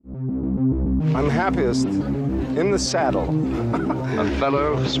I'm happiest in the saddle. A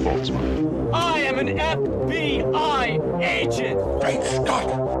fellow sportsman. I am an FBI agent! Great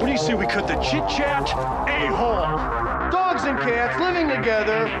Scott! What do you say we cut the chit-chat? A-hole! Dogs and cats living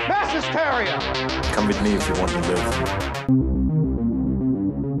together. Mass hysteria. Come with me if you want to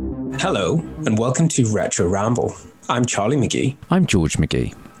live. Hello, and welcome to Retro Ramble. I'm Charlie McGee. I'm George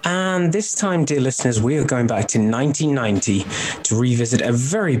McGee. And this time, dear listeners, we are going back to 1990 to revisit a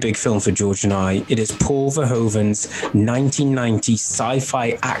very big film for George and I. It is Paul Verhoeven's 1990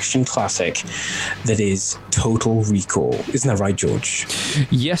 sci-fi action classic that is Total Recall. Isn't that right, George?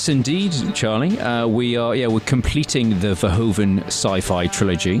 Yes, indeed, Charlie. We're completing the Verhoeven sci-fi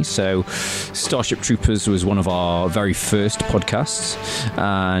trilogy. So Starship Troopers was one of our very first podcasts.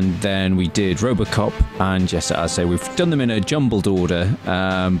 And then we did RoboCop. And yes, as I say, we've done them in a jumbled order.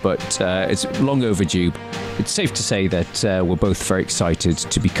 But it's long overdue. It's safe to say that we're both very excited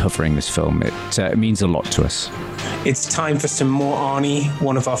to be covering this film. It means a lot to us. It's time for some more Arnie,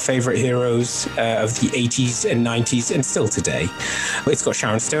 one of our favourite heroes of the 80s and 90s and still today. It's got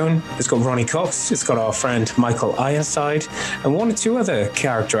Sharon Stone, it's got Ronnie Cox, it's got our friend Michael Ironside, and one or two other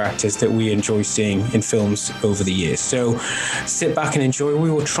character actors that we enjoy seeing in films over the years. So sit back and enjoy.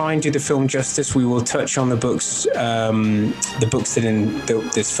 We will try and do the film justice. We will touch on the books that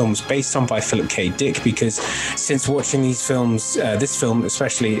this film's based on by Philip K. Dick, because since watching these films, this film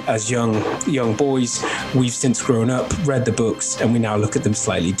especially as young boys, we've since grown up, read the books, and we now look at them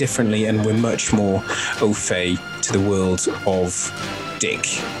slightly differently, and we're much more au fait to the world of Dick.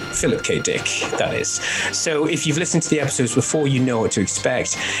 Philip K. Dick, that is. So if you've listened to the episodes before, you know what to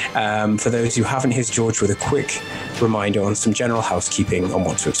expect. For those who haven't, here's George with a quick reminder on some general housekeeping on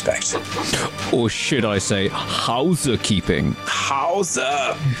what to expect. Or should I say, housekeeping?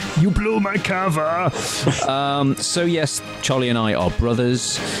 Hauser! You blew my cover! So yes, Charlie and I are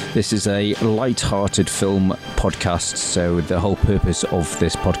brothers. This is a light-hearted film podcast. So the whole purpose of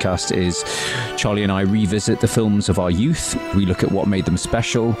this podcast is Charlie and I revisit the films of our youth. We look at what made them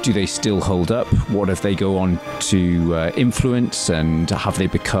special. Do they still hold up? What have they go on to influence? And have they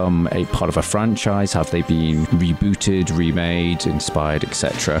become a part of a franchise? Have they been rebooted, remade, inspired,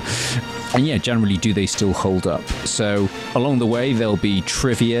 etc.? And yeah, generally, do they still hold up? So along the way, there'll be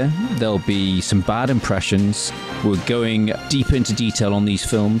trivia, there'll be some bad impressions. We're going deep into detail on these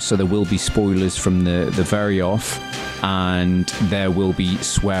films, so there will be spoilers from the very off. And there will be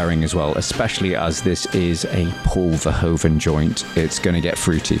swearing as well, especially as this is a Paul Verhoeven joint. It's going to get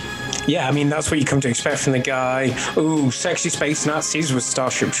fruity. Yeah, I mean, that's what you come to expect from the guy. Ooh, sexy space Nazis with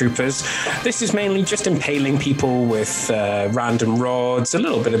Starship Troopers. This is mainly just impaling people with random rods, a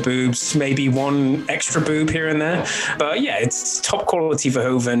little bit of boobs, maybe one extra boob here and there. But yeah, it's top quality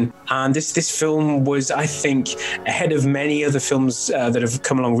Verhoeven. And this film was, I think, ahead of many other films that have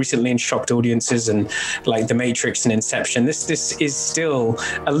come along recently and shocked audiences, and like The Matrix and Inception. This is still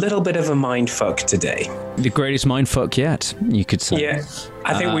a little bit of a mindfuck today. The greatest mindfuck yet, you could say. Yeah.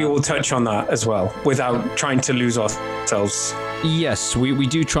 I think we will touch on that as well without trying to lose ourselves. Yes, we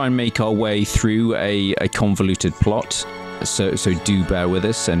do try and make our way through a convoluted plot. So do bear with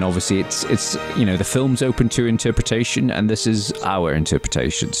us, and obviously it's the film's open to interpretation, and this is our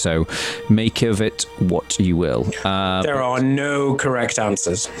interpretation. So make of it what you will. There are no correct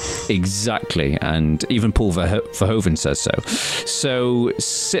answers. Exactly, and even Paul Verhoeven says so. So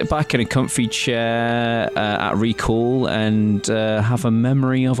sit back in a comfy chair at Recall and have a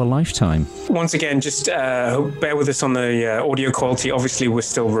memory of a lifetime. Once again, just bear with us on the audio quality. Obviously, we're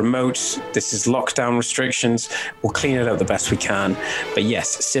still remote. This is lockdown restrictions. We'll clean it up the best we can. But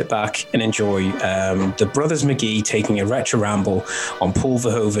yes, sit back and enjoy the Brothers McGee taking a retro ramble on Paul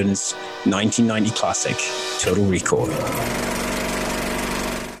Verhoeven's 1990 classic, Total Recall.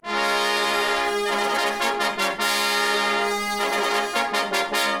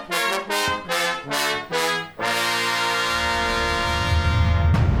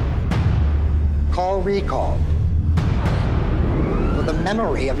 Call Recall for the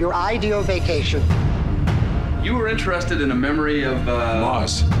memory of your ideal vacation. You were interested in a memory of,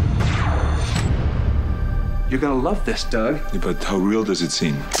 Mars. You're gonna love this, Doug. Yeah, but how real does it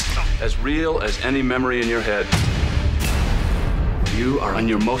seem? As real as any memory in your head. You are on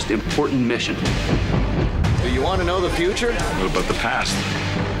your most important mission. Do you want to know the future? What about the past?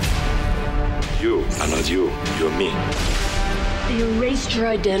 You are not you. You're me. They erased your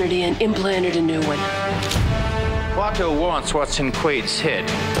identity and implanted a new one. Watto wants what's in Quaid's head.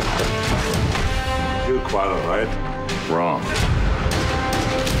 You're Qualo, right? Wrong.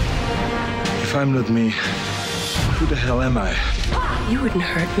 If I'm not me, who the hell am I? You wouldn't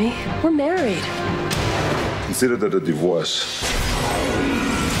hurt me. We're married. Consider that a divorce.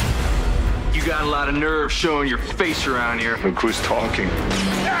 You got a lot of nerve showing your face around here. Look who's talking.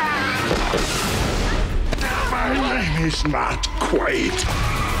 My name is not Quaid.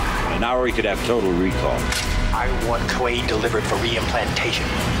 In an hour, he could have total recall. I want Quaid delivered for reimplantation.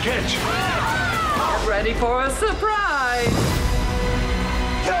 Get ready for a surprise.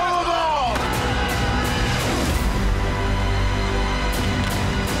 Kill them all!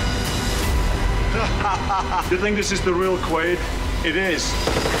 You think this is the real Quaid? It is.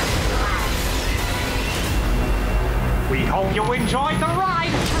 We hope you enjoyed the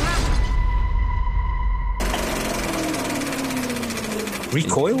ride.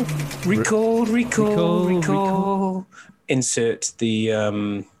 Recoil? Recall. Insert the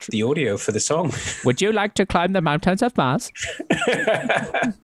audio for the song. Would you like to climb the mountains of Mars?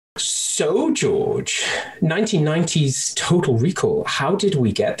 So, George, 1990s Total Recall. How did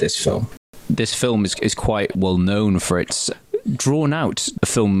we get this film? This film is quite well known for its drawn out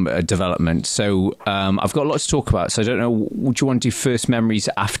film development. So I've got lots to talk about. So I don't know, would you want to do first memories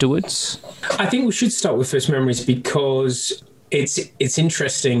afterwards? I think we should start with first memories because it's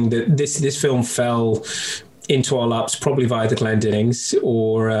interesting that this film fell into our laps probably via the Glendinings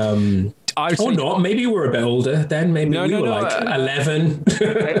or not. Maybe we were a bit older then. Maybe we were like 11.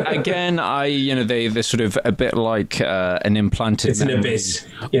 Again, they're sort of a bit like an implanted. It's an abyss,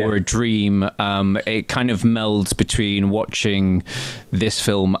 or a dream. It kind of melds between watching this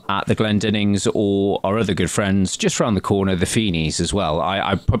film at the Glendinings or our other good friends just around the corner, the Feenies as well.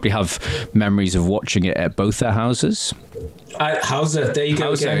 I probably have memories of watching it at both their houses. Hauser, there you go.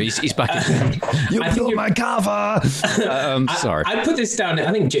 Hauser, again. He's back. You killed my cover. Sorry. I put this down. I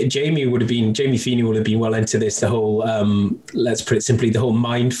think Jamie Feeney would have been well into this. The whole, let's put it simply, the whole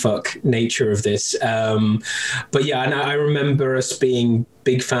mindfuck nature of this. But yeah, and I remember us being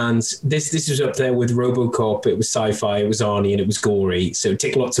big fans. This was up there with RoboCop. It was sci-fi. It was Arnie, and it was gory. So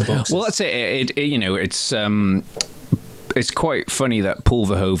tick lots of boxes. Well, that's it. It's quite funny that Paul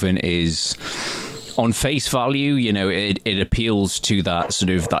Verhoeven is. On face value, it appeals to that sort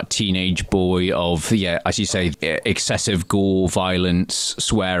of that teenage boy of, as you say, excessive gore, violence,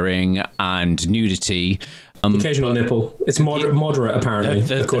 swearing, and nudity. Occasional nipple. It's moderate apparently,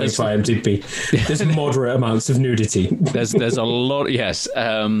 according to IMDb. There's moderate amounts of nudity. There's a lot, yes.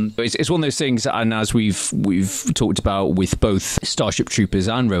 It's one of those things, and as we've talked about with both Starship Troopers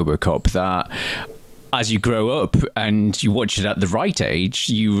and RoboCop, that as you grow up and you watch it at the right age,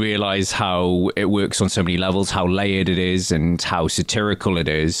 you realize how it works on so many levels, how layered it is and how satirical it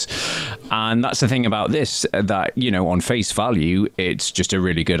is. And that's the thing about this, that, on face value, it's just a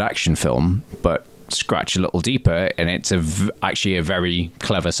really good action film, but scratch a little deeper and it's actually a very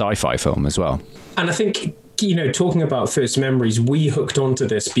clever sci-fi film as well. And I think, talking about first memories, we hooked onto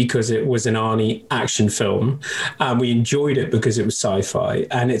this because it was an Arnie action film and we enjoyed it because it was sci-fi.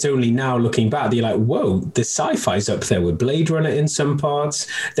 And it's only now looking back that you're like, whoa, the sci-fi's up there with Blade Runner in some parts.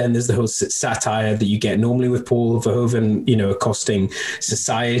 Then there's the whole satire that you get normally with Paul Verhoeven, accosting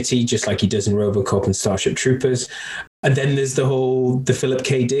society, just like he does in RoboCop and Starship Troopers. And then there's the Philip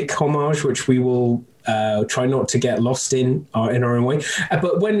K. Dick homage, which we will try not to get lost in our own way.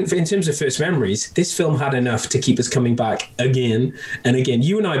 But in terms of first memories, this film had enough to keep us coming back again and again.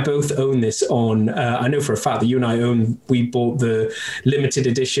 You and I both own this on, I know for a fact that you and I we bought the limited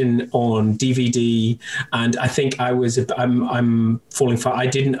edition on DVD, and I think I'm falling far. I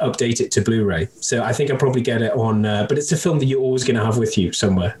didn't update it to Blu-ray. So I think I'll probably get it on, but it's a film that you're always going to have with you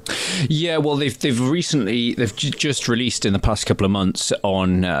somewhere. Yeah, well, they've just released in the past couple of months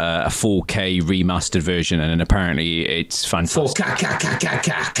on a 4K remastered version, and apparently it's fantastic. 4K.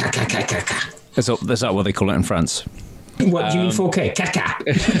 Is that what they call it in France? What do you mean 4K?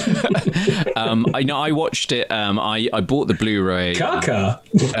 I watched it. I bought the Blu-ray. Kaka.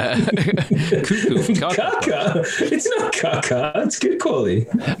 Cuckoo. Kaka. It's not Kaka. It's good quality.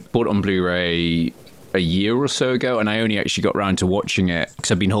 Bought it on Blu-ray a year or so ago, and I only actually got around to watching it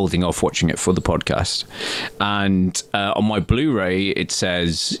because I've been holding off watching it for the podcast. And on my Blu-ray, it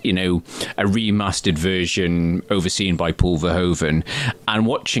says, a remastered version overseen by Paul Verhoeven. And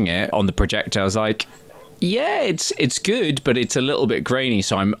watching it on the projector, I was like, yeah, it's good, but it's a little bit grainy.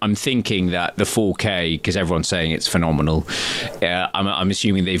 So I'm thinking that the 4K, because everyone's saying it's phenomenal. I'm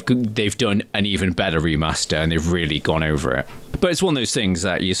assuming they've done an even better remaster and they've really gone over it. But it's one of those things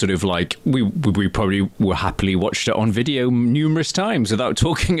that you sort of like. We probably will happily watched it on video numerous times without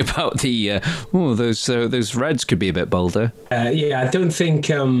talking about those reds could be a bit bolder. I don't think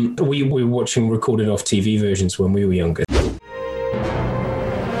we were watching recorded off TV versions when we were younger.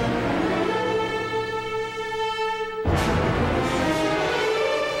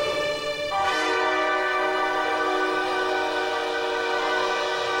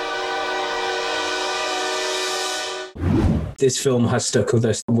 this film has stuck with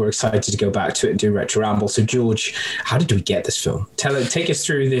us. We're excited to go back to it and do Retro Ramble. So, George, how did we get this film? Take us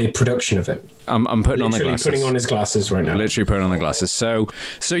through the production of it. I'm putting on the glasses. Putting on his glasses right now. Literally putting on the glasses. So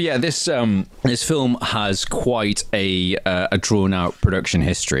yeah, this film has quite a drawn out production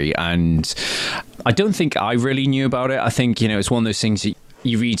history, and I don't think I really knew about it. I think, it's one of those things that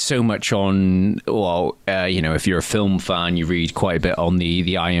you read so much on, if you're a film fan, you read quite a bit on the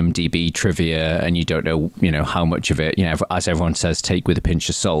IMDb trivia, and you don't know, how much of it, as everyone says, take with a pinch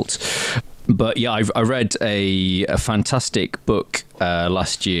of salt. But yeah, I read a fantastic book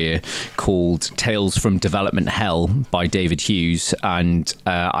last year called Tales from Development Hell by David Hughes, and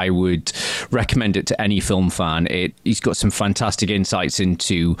I would recommend it to any film fan. He's got some fantastic insights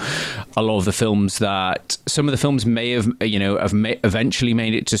into a lot of the films that some of the films may have eventually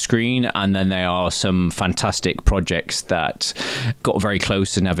made it to screen, and then there are some fantastic projects that got very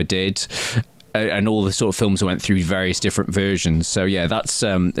close and never did. And all the sort of films that went through various different versions. So yeah, that's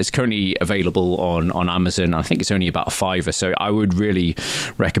it's currently available on Amazon. I think it's only about $5, so I would really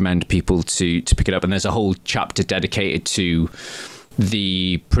recommend people to pick it up. And there's a whole chapter dedicated to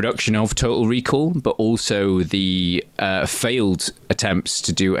the production of Total Recall, but also the failed attempts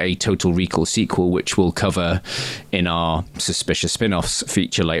to do a Total Recall sequel, which we'll cover in our Suspicious Spin-Offs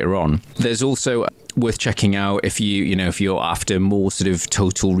feature later on. There's also worth checking out if you're after more sort of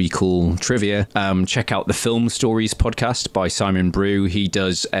Total Recall trivia. Check out the Film Stories podcast by Simon Brew. He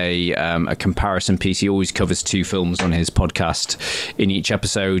does a comparison piece. He always covers 2 films on his podcast in each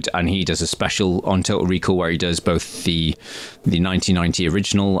episode, and he does a special on Total Recall where he does both the 1990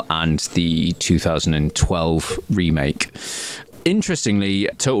 original and the 2012 remake. Interestingly,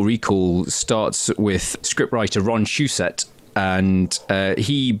 Total Recall starts with scriptwriter Ron Shusett, and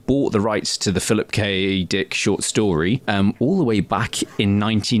he bought the rights to the Philip K. Dick short story all the way back in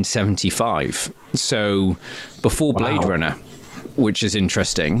 1975. So before Blade Runner, which is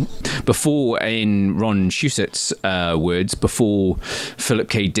interesting. Before, in Ron Shusett's words, before Philip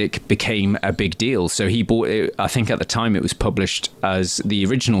K. Dick became a big deal. So he bought it, I think at the time it was published as the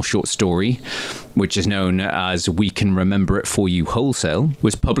original short story, which is known as We Can Remember It For You Wholesale,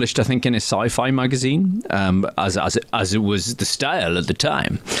 was published, I think, in a sci-fi magazine, as it was the style at the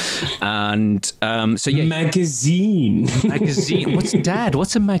time. And so yeah, magazine.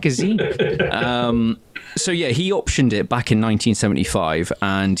 What's a magazine? So yeah, he optioned it back in 1975,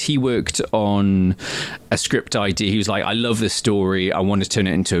 and he worked on a script idea. He was like, I love this story, I want to turn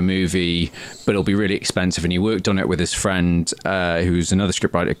it into a movie, but it'll be really expensive. And he worked on it with his friend, who's another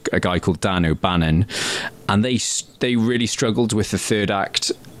scriptwriter, a guy called Dan O'Bannon, and they really struggled with the third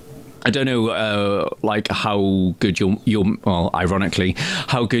act. I don't know, how good ironically,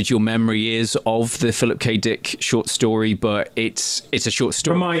 how good your memory is of the Philip K. Dick short story, but it's a short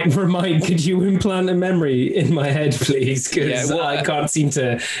story. Remind, could you implant a memory in my head, please? Because I can't seem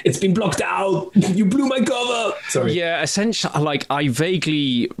to. It's been blocked out. You blew my cover. Sorry. Yeah, essentially, I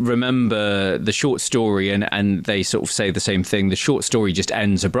vaguely remember the short story, and they sort of say the same thing. The short story just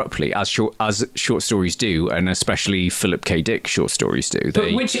ends abruptly, as short stories do, and especially Philip K. Dick short stories do.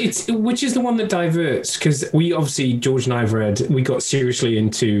 But which is the one that diverts? Because we obviously, George and I've read, we got seriously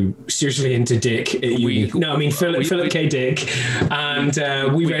into Dick. Philip K. Dick,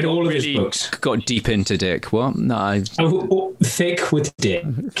 and we read all of his books. Got deep into Dick. What? No, thick with Dick.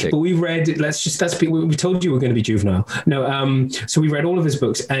 But we read. We told you we're going to be juvenile. No, so we read all of his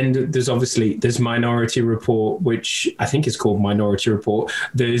books, and there's Minority Report, which I think is called Minority Report.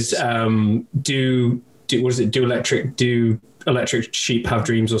 There's Do Electric Sheep Have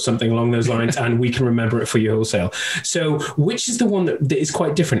Dreams or something along those lines, and We Can Remember It For You Wholesale. So which is the one that is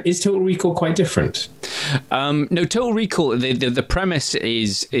quite different? Is Total Recall quite different? No, Total Recall, the premise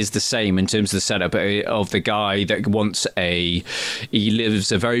is the same in terms of the setup of the guy that he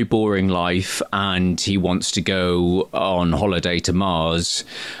lives a very boring life, and he wants to go on holiday to Mars.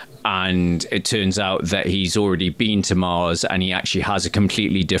 And it turns out that he's already been to Mars, and he actually has a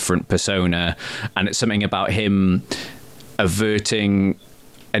completely different persona, and it's something about him averting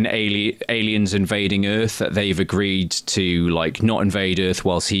aliens invading Earth, that they've agreed to not invade Earth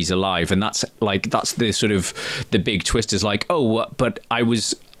whilst he's alive. And that's the sort of the big twist is but I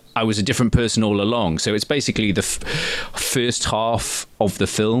was a different person all along. So it's basically the first half of the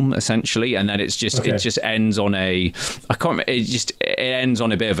film essentially, and then it just ends on it ends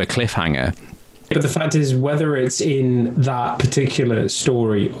on a bit of a cliffhanger. But the fact is, whether it's in that particular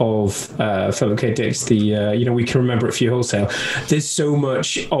story of Philip K. Dick's, we can remember it for you wholesale. There's so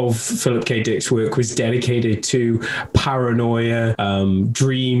much of Philip K. Dick's work was dedicated to paranoia,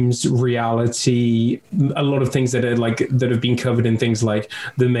 dreams, reality, a lot of things that have been covered in things like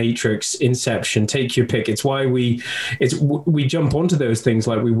The Matrix, Inception. Take your pick. It's why we jump onto those things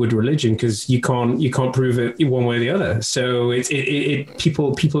like we would religion, because you can't prove it one way or the other. So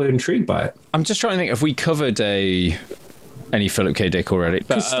people are intrigued by it. I'm just trying to think if we covered any Philip K. Dick already.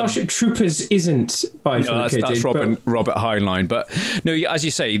 Because Starship Troopers isn't by Philip K. Dick. That's Robert Heinlein. But no, as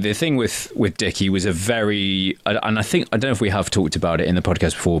you say, the thing with Dick, he was a very, and I don't know if we have talked about it in the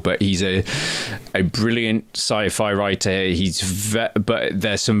podcast before, but he's a brilliant sci-fi writer. But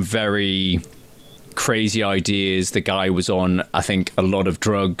there's some very crazy ideas. The guy was on, I think, a lot of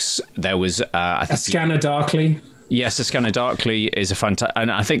drugs. There was A Scanner Darkly. Yes, A Scanner Darkly is a fantastic,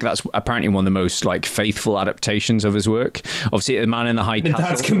 and I think that's apparently one of the most faithful adaptations of his work. Obviously, The Man in the High Castle.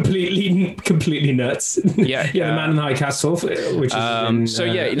 That's completely nuts. Yeah, The Man in the High Castle, which is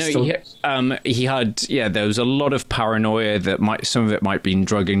he had there was a lot of paranoia that some of it might have been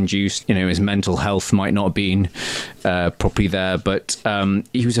drug induced. His mental health might not have been properly there, but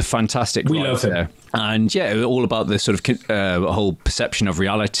he was a fantastic writer. Love him. And all about the sort of whole perception of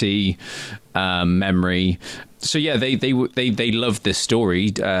reality, memory. So they loved this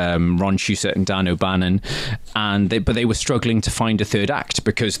story, Ron Shusett and Dan O'Bannon, but they were struggling to find a third act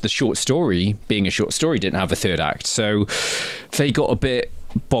because the short story, being a short story, didn't have a third act. So they got a bit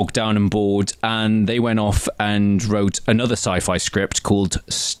bogged down and bored, and they went off and wrote another sci-fi script called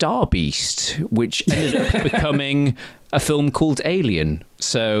Star Beast, which ended up becoming a film called Alien.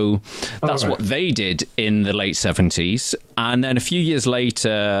 So that's what they did in the late 70s. And then a few years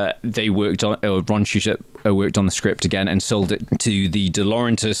later, Ron Shusett worked on the script again and sold it to the De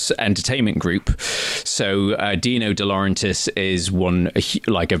Laurentiis Entertainment Group. So Dino De Laurentiis is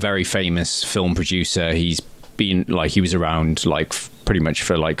a very famous film producer. He's been he was around pretty much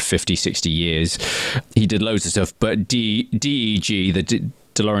for 50, 60 years. He did loads of stuff, but DEG, the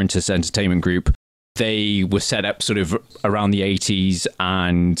De Laurentiis Entertainment Group, they were set up sort of around the 80s,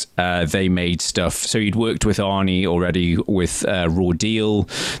 and they made stuff. So he'd worked with Arnie already with Raw Deal.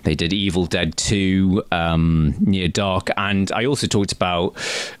 They did Evil Dead 2, Near Dark, and I also talked about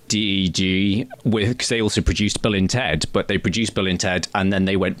DEG because they also produced Bill and Ted, but they produced Bill and Ted and then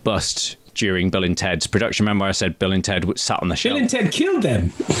they went bust during Bill and Ted's production. Remember I said Bill and Ted sat on the shelf? Bill and Ted killed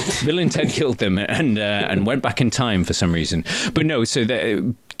them. Bill and Ted killed them and went back in time for some reason. But no, so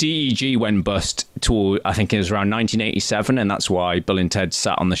DEG went bust toward, I think it was around 1987, and that's why Bill and Ted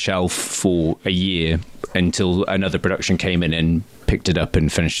sat on the shelf for a year until another production came in and picked it up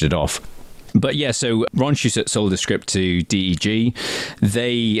and finished it off. But so Ron Shusett sold the script to DEG.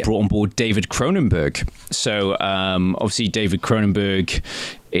 They brought on board David Cronenberg. So obviously David Cronenberg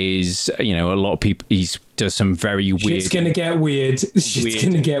is, a lot of people, he does some very weird... Shit's going to get weird.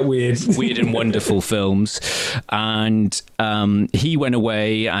 Weird and wonderful films. And he went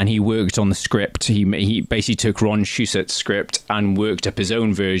away and he worked on the script. He basically took Ron Shusett's script and worked up his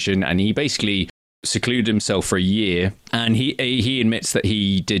own version, and he basically secluded himself for a year, and he admits that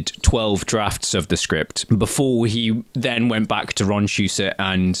he did 12 drafts of the script before he then went back to Ron Shusett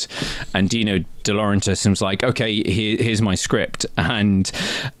and Dino De Laurentiis and was like, okay, here's my script. And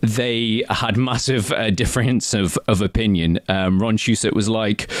they had massive difference of opinion. Ron Shusett was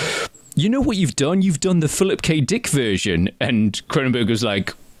like, you know what you've done? You've done the Philip K. Dick version. And Cronenberg was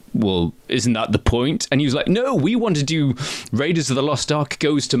like, well, isn't that the point? And he was like, no, we want to do Raiders of the Lost Ark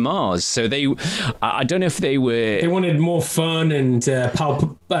Goes to Mars. So I don't know if they wanted more fun and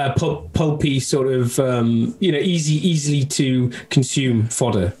pulpy sort of, easily to consume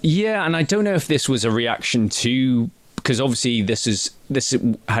fodder. Yeah, and I don't know if this was a reaction to, because obviously this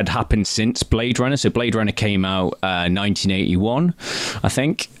had happened since Blade Runner. So Blade Runner came out 1981, I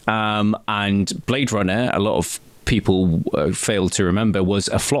think. And Blade Runner, a lot of people failed to remember, was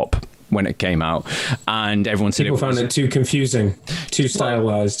a flop when it came out, and everyone said people found it too confusing, too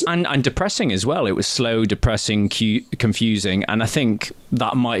stylized, and depressing as well. It was slow, depressing, confusing, and I think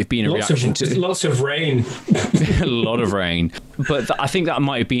that might have been a reaction to lots of rain, a lot of rain. But I think that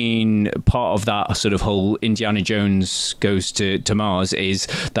might have been part of that sort of whole Indiana Jones Goes to Mars, is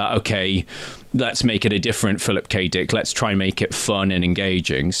that, okay, let's make it a different Philip K. Dick. Let's try and make it fun and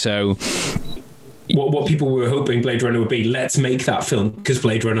engaging. So what people were hoping Blade Runner would be, let's make that film, because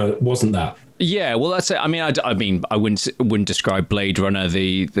Blade Runner wasn't that. Yeah, well, that's it. I mean, I wouldn't describe Blade Runner,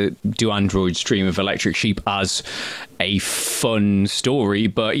 the Do Androids Dream of Electric Sheep, as a fun story,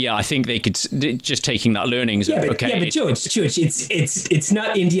 but yeah, I think they could just taking that learnings. Yeah, but George, it's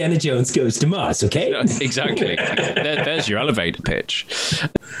not Indiana Jones Goes to Mars, okay? Exactly. There's your elevator pitch.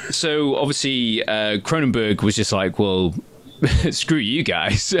 So obviously, Cronenberg was just like, well, screw you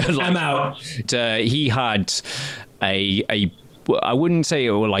guys. Like, I'm out. He had I wouldn't say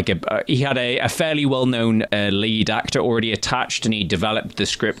it was like he had a fairly well-known lead actor already attached, and he developed the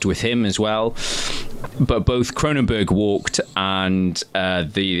script with him as well. But both Cronenberg walked and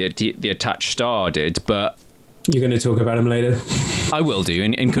the attached star did. But you're going to talk about him later. I will do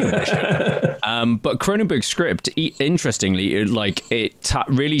in Cronenberg. But Cronenberg's script, interestingly, it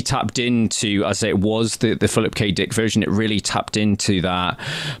really tapped into, as it was the Philip K. Dick version, it really tapped into that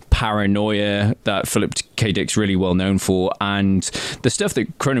paranoia that Philip K. Dick's really well known for. And the stuff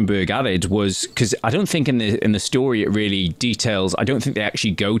that Cronenberg added was, because I don't think in the story it really details, I don't think they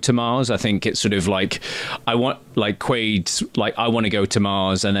actually go to Mars. I think it's sort of like, Quaid's like, I want to go to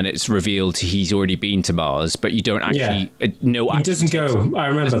Mars, and then it's revealed he's already been to Mars, but you don't actually know. It doesn't go. I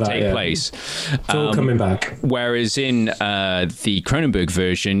remember that. Take place. It's all coming back. Whereas in the Cronenberg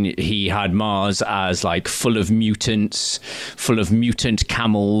version, he had Mars as like full of mutants, full of mutant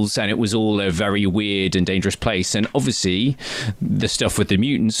camels, and it was all a very weird and dangerous place. And obviously, the stuff with the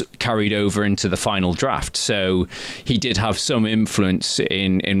mutants carried over into the final draft. So he did have some influence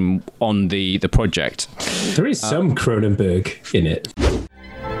on the project. There is some Cronenberg in it.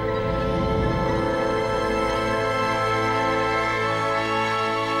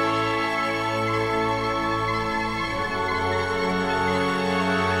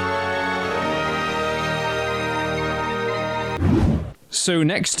 So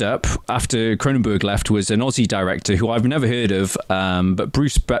next up, after Cronenberg left, was an Aussie director who I've never heard of, but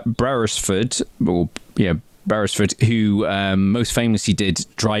Bruce Beresford, who most famously did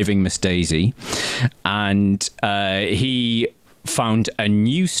Driving Miss Daisy, and he found a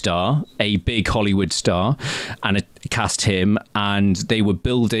new star, a big Hollywood star, and cast him, and they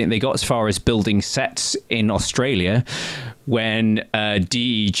got as far as building sets in Australia when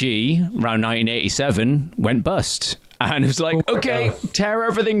DEG, around 1987, went bust. And it was like, okay, tear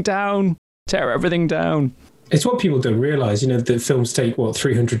everything down. It's what people don't realize, that films take,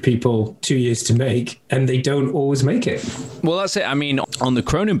 300 people 2 years to make, and they don't always make it. Well, that's it. I mean, on the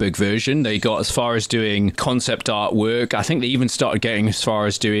Cronenberg version, they got as far as doing concept artwork. I think they even started getting as far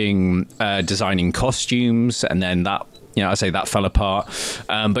as doing designing costumes, and then that, I say that fell apart.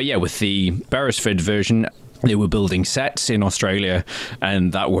 But yeah, with the Beresford version, they were building sets in Australia,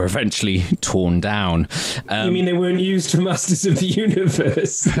 and that were eventually torn down. You mean they weren't used for Masters of the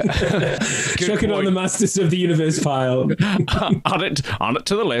Universe? Chucking on the Masters of the Universe pile. Add it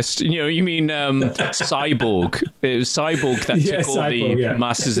to the list. You mean Cyborg. It was Cyborg that took all the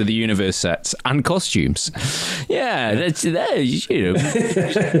Masters of the Universe sets and costumes. Yeah, that's there.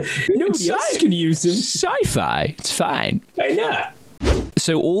 Nobody else can use them. Sci-fi. It's fine. I know.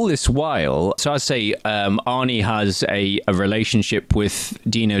 So all this while, I'd say Arnie has a relationship with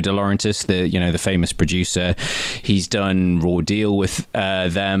Dino De Laurentiis, the famous producer. He's done Raw Deal with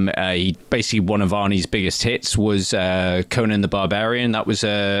them. Basically one of Arnie's biggest hits was Conan the Barbarian. That was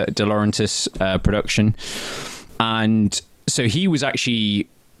a De Laurentiis production, and so he was actually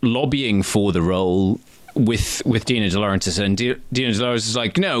lobbying for the role with Dino De Laurentiis, and Dino De Laurentiis is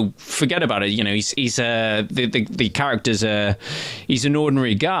like, no, forget about it. He's the character's he's an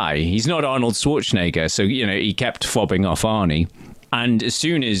ordinary guy. He's not Arnold Schwarzenegger. So he kept fobbing off Arnie. And as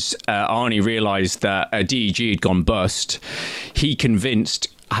soon as Arnie realized that DEG had gone bust, he convinced,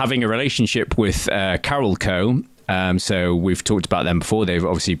 having a relationship with Carol Co. So we've talked about them before. They've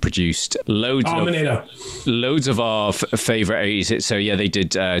obviously produced loads of our favorite 80s hits. So yeah, they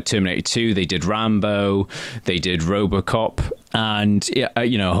did Terminator 2, they did Rambo, they did RoboCop, and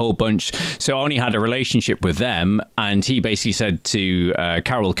a whole bunch. So Arnie had a relationship with them, and he basically said to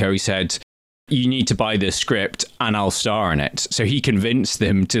Carol Co, he said, you need to buy this script and I'll star in it. So he convinced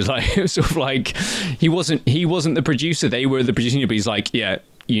them to he wasn't the producer, they were the producer, but he's like, yeah,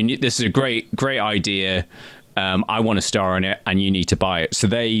 this is a great idea. I want to star in it, and you need to buy it. So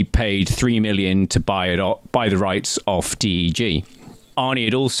they paid $3 million to buy the rights off DEG. Arnie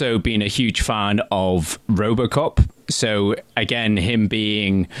had also been a huge fan of RoboCop. So again,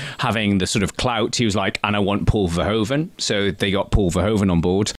 him having the sort of clout, he was like, and I want Paul Verhoeven. So they got Paul Verhoeven on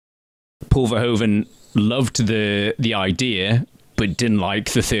board. Paul Verhoeven loved the idea, but didn't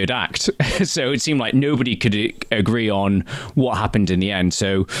like the third act. So it seemed like nobody could agree on what happened in the end.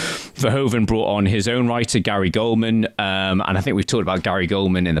 So Verhoeven brought on his own writer, Gary Goldman, and I think we've talked about Gary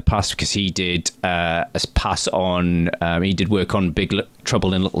Goldman in the past because he did he did work on Big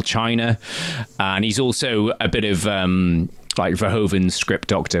Trouble in Little China, and he's also a bit of like Verhoeven's script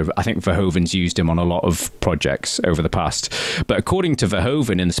doctor. I think Verhoeven's used him on a lot of projects over the past. But according to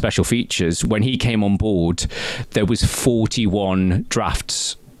Verhoeven in the special features, when he came on board, there was 41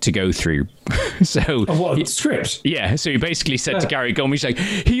 drafts to go through. So scripts? Yeah, so he basically said to Gary Goldman, he's like,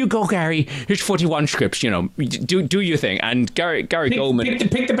 here you go, Gary, here's 41 scripts, do your thing. And Gary Goldman...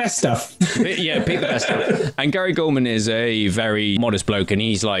 Pick the best stuff. Pick the best stuff. And Gary Goldman is a very modest bloke, and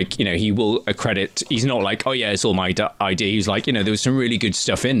he's like, he will accredit, he's not like, oh yeah, it's all my idea. He's like, there was some really good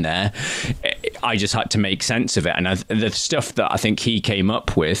stuff in there. I just had to make sense of it. And the stuff that I think he came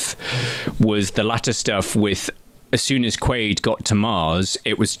up with was the latter stuff with... As soon as Quaid got to Mars,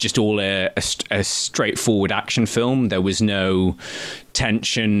 it was just all a straightforward action film. There was no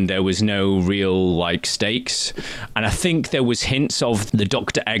tension. There was no real stakes. And I think there was hints of the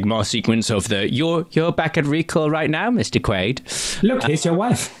Dr. Egmar sequence of the you're back at Recall right now, Mr. Quaid. Look, here's your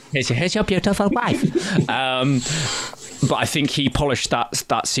wife. Here's your beautiful wife. But I think he polished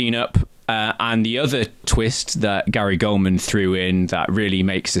that scene up. And the other twist that Gary Goldman threw in that really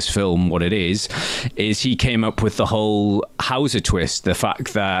makes this film what it is he came up with the whole Hauser twist, the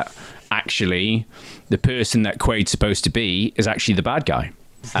fact that actually the person that Quaid's supposed to be is actually the bad guy.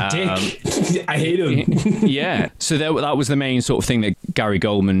 Dick. I hate him. Yeah. So that was the main sort of thing that Gary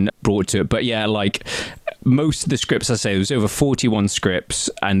Goldman brought to it. But yeah, most of the scripts, I say, there was over 41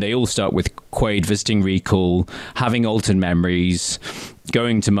 scripts, and they all start with Quaid visiting Recall, having altered memories,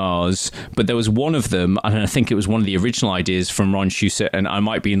 going to Mars. But there was one of them, and I think it was one of the original ideas from Ron Shusett, and I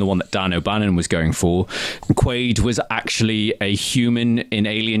might be in the one that Dan O'Bannon was going for. Quaid was actually a human in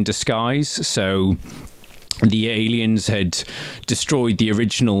alien disguise. So the aliens had destroyed the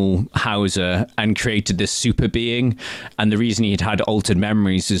original Hauser and created this super being. And the reason he had altered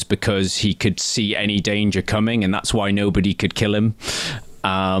memories is because he could see any danger coming, and that's why nobody could kill him.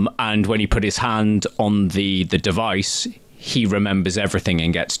 And when he put his hand on the device, he remembers everything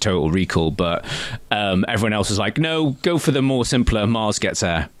and gets total recall. But everyone else was like, no, go for the more simpler Mars gets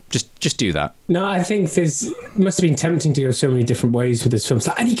air. Just do that. No, I think it must have been tempting to go so many different ways with this film.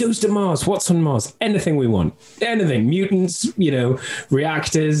 And he goes to Mars. What's on Mars? Anything we want. Anything. Mutants,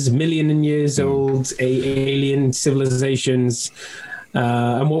 reactors, million years old, alien civilizations.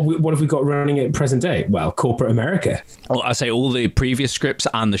 And what have we got running at present day? Well, corporate America. Well, I say all the previous scripts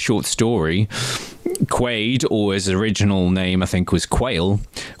and the short story, Quaid, or his original name I think was Quail,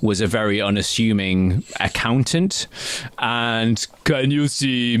 was a very unassuming accountant. And can you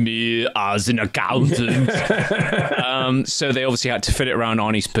see me as an accountant? So they obviously had to fit it around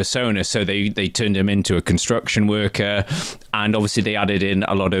Arnie's persona, so they turned him into a construction worker, and obviously they added in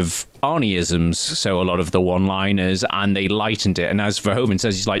a lot of Arnie-isms, so a lot of the one-liners, and they lightened it. And as Verhoeven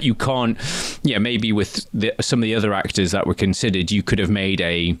says, he's like, you can't, maybe with some of the other actors that were considered, you could have made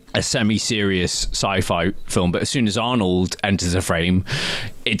a semi-serious sci-fi film, but as soon as Arnold enters the frame,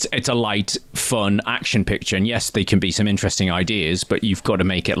 it's a light, fun action picture. And yes, they can be some interesting ideas, but you've got to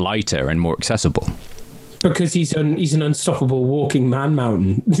make it lighter and more accessible. Because he's an unstoppable walking man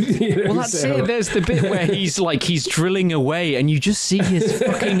mountain. Well, that's it. There's the bit where he's drilling away, and you just see his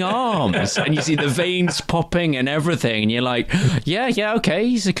fucking arms, and you see the veins popping and everything, and you're like, yeah, okay,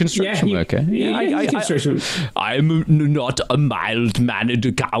 he's a construction worker. I'm not a mild-mannered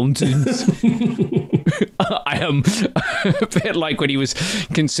accountant. I am a bit like when he was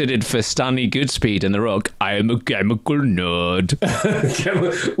considered for Stanley Goodspeed in The Rock. I am a chemical nerd.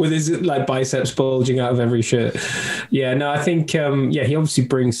 With his biceps bulging out of every shirt. Yeah, no, I think he obviously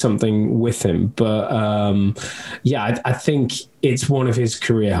brings something with him, but I think it's one of his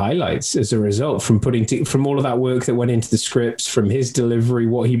career highlights as a result from from all of that work that went into the scripts, from his delivery,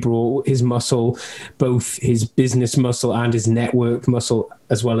 what he brought, his muscle, both his business muscle and his network muscle,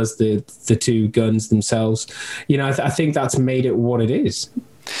 as well as the two guns themselves. I think that's made it what it is.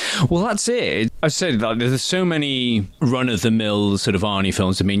 Well, that's it. I said that there's so many run-of-the-mill sort of Arnie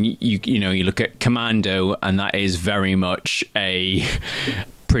films. I mean, you look at Commando, and that is very much a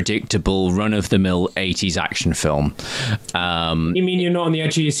predictable run-of-the-mill 80s action film. You mean you're not on the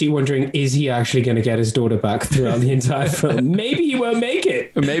edge of your seat wondering, is he actually going to get his daughter back throughout the entire film? Maybe he won't make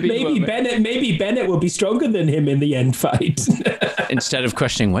it. Maybe Bennett will be stronger than him in the end fight. Instead of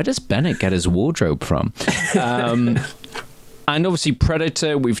questioning, where does Bennett get his wardrobe from? And obviously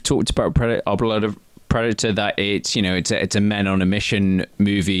Predator, we've talked about Predator, that it's a men on a mission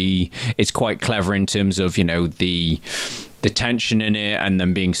movie. It's quite clever in terms of, the the tension in it and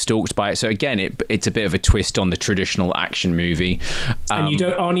them being stalked by it. So again, it's a bit of a twist on the traditional action movie. And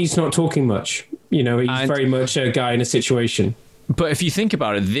Arnie's not talking much. You know, he's very much a guy in a situation. But if you think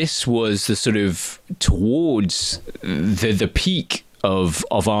about it, this was the sort of towards the peak of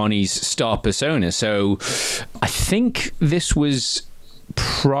Arnie's star persona. So I think this was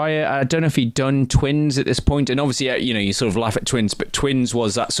prior. I don't know if he'd done Twins at this point, and obviously, you know, you sort of laugh at Twins, but Twins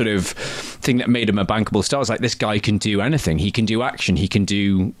was that sort of thing that made him a bankable star. It's like, this guy can do anything. He can do action. He can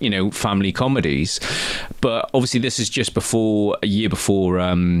do, you know, family comedies. But obviously, this is just a year before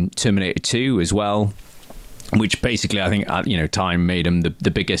Terminator 2 as well, which basically, I think, you know, Time made him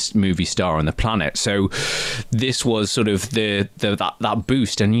the biggest movie star on the planet. So this was sort of that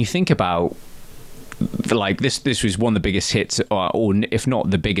boost. And you think about, like, this was one of the biggest hits, or if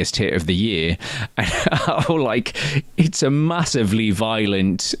not the biggest hit of the year. Like, it's a massively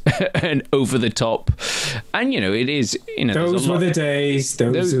violent and over the top, and, you know, it is, you know, those were the days.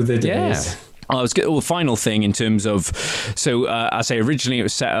 Those were the days. Yeah. I was the final thing in terms of, so I say originally it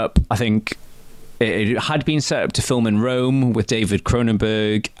was set up, I think. It had been set up to film in Rome with David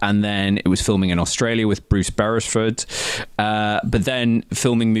Cronenberg, and then it was filming in Australia with Bruce Beresford. But then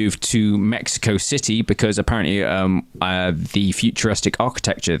filming moved to Mexico City because apparently the futuristic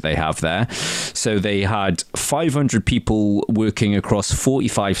architecture they have there. So they had 500 people working across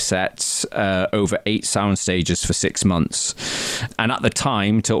 45 sets over 8 sound stages for 6 months. And at the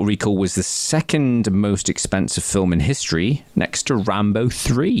time, Total Recall was the second most expensive film in history, next to Rambo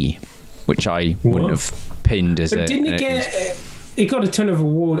 3. Which I wouldn't have pinned as but didn't it get... It got a ton of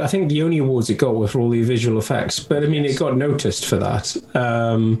awards. I think the only awards it got were for all the visual effects. But I mean, it got noticed for that.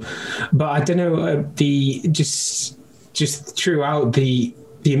 But I don't know. Just throughout the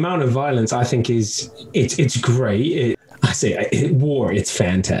amount of violence, I think it's great. I say war, it's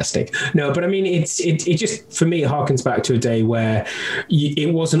fantastic. No, but I mean, it just, for me, it harkens back to a day where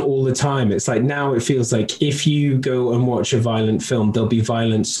it wasn't all the time. It's like, now it feels like if you go and watch a violent film, there'll be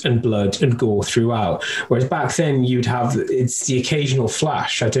violence and blood and gore throughout. Whereas back then you'd have, it's the occasional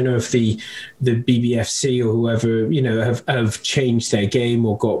flash. I don't know if the BBFC or whoever, you know, have changed their game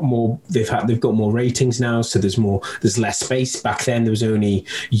or got more, they've got more ratings now. So there's less space. Back then there was only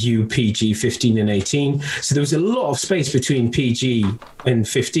PG 15 and 18. So there was a lot of space between PG and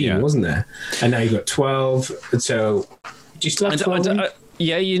 15, wasn't there? And now you've got 12. So just left 12.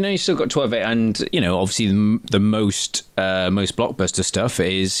 Yeah, you know, you still got 12A, and, you know, obviously the most blockbuster stuff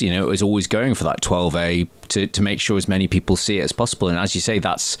is, you know, is always going for that 12A to make sure as many people see it as possible. And as you say,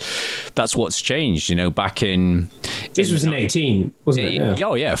 that's what's changed. You know, back in this was an 18, wasn't it? Yeah.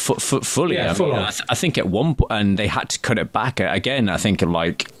 Oh yeah, fully. Yeah, I think at one point, and they had to cut it back again. I think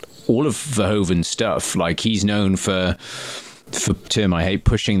like all of Verhoeven's stuff, like he's known for term I hate,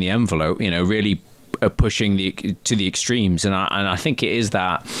 pushing the envelope. You know, really. Pushing to the extremes, and I think it is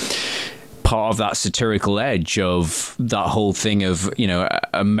that part of that satirical edge of that whole thing of, you know,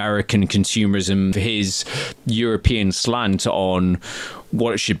 American consumerism, his European slant on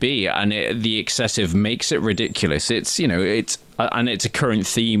what it should be, and the excessive makes it ridiculous. It's, you know, it's a current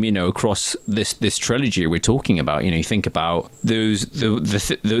theme, you know, across this trilogy we're talking about. You know, you think about those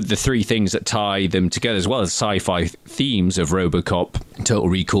the three things that tie them together, as well as sci-fi themes of RoboCop, Total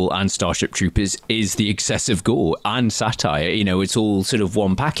Recall, and Starship Troopers, is the excessive gore and satire. You know, it's all sort of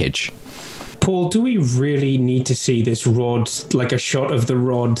one package. Paul, do we really need to see this rod, like a shot of the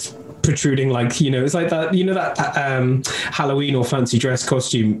rod protruding, like, you know, it's like that, you know, that Halloween or fancy dress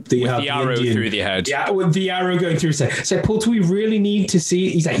costume that you have, the arrow through the head. Yeah, with the arrow going through his head. So, Paul, do we really need to see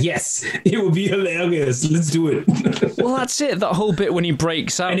it? He's like, yes, it would be hilarious. Let's do it. Well, that's it. That whole bit when he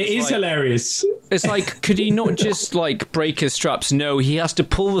breaks out, and it is like, hilarious. It's like, could he not just like break his straps? No, he has to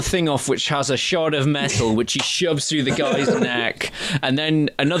pull the thing off, which has a shard of metal, which he shoves through the guy's neck, and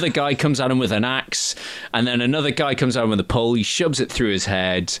then another guy comes at him with an axe, and then another guy comes at him with a pole. He shoves it through his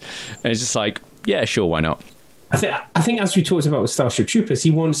head. And it's just like, yeah, sure, why not? I think as we talked about with Starship Troopers,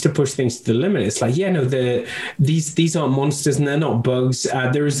 he wants to push things to the limit. It's like, yeah, no, these aren't monsters and they're not bugs.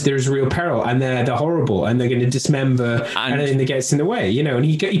 There's real peril, and they're horrible, and they're going to dismember, and then it gets in the way, you know. And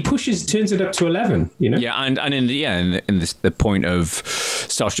he pushes, turns it up to 11, you know. Yeah, and in the point of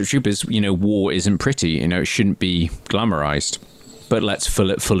Starship Troopers, you know, war isn't pretty. You know, it shouldn't be glamorized, but let's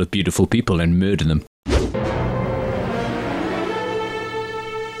fill it full of beautiful people and murder them.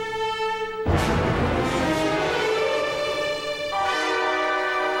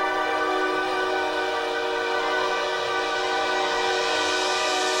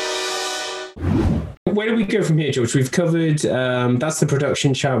 Where do we go from here, George? We've covered that's the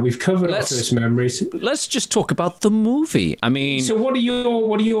production chat. We've covered our first memories. Let's just talk about the movie. I mean, so what are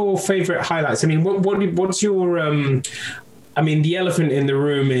your favorite highlights? I mean, what's your I mean, the elephant in the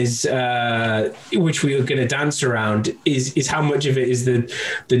room is, which we are going to dance around, is how much of it is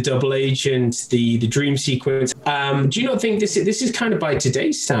the double agent, the dream sequence. Do you not think this is kind of by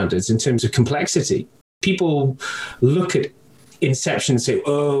today's standards in terms of complexity? People look at Inception and say,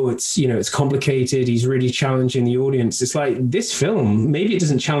 "Oh, it's complicated. He's really challenging the audience." It's like this film, maybe it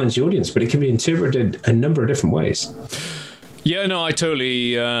doesn't challenge the audience, but it can be interpreted a number of different ways. Yeah, no, I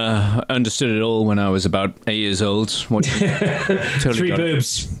totally understood it all when I was about 8 years old. Totally three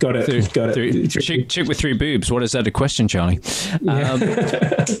boobs. Got it. Chick with three boobs. What is that a question, Charlie? Yeah,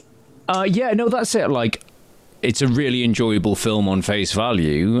 no, that's it. Like, it's a really enjoyable film on face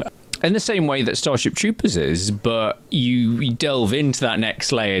value. In the same way that Starship Troopers is, but you delve into that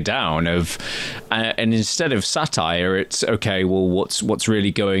next layer down of, and instead of satire, it's okay. Well, what's really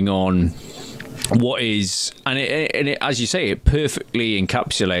going on? What is, and it, as you say, it perfectly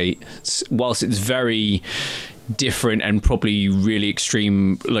encapsulates. Whilst it's very different and probably really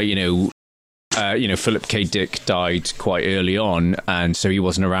extreme, like Philip K. Dick died quite early on, and so he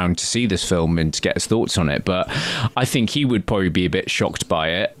wasn't around to see this film and to get his thoughts on it. But I think he would probably be a bit shocked by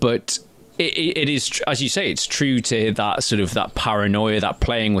it. But it is, as you say, it's true to that sort of that paranoia, that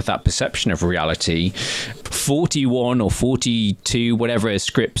playing with that perception of reality. 41 or 42, whatever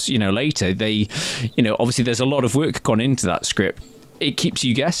scripts, later, they, obviously there's a lot of work gone into that script. It keeps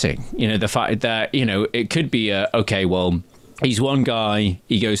you guessing, the fact that, it could be okay, well, he's one guy,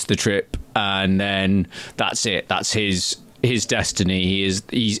 he goes to the trip, and then that's it. That's his destiny. He's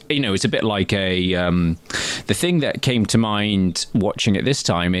it's a bit like the thing that came to mind watching it this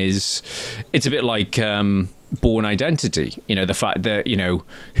time is it's a bit like Bourne Identity. The fact that,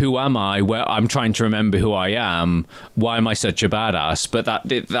 who am I? Where I'm trying to remember who I am. Why am I such a badass? But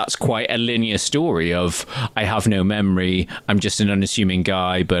that's quite a linear story of I have no memory. I'm just an unassuming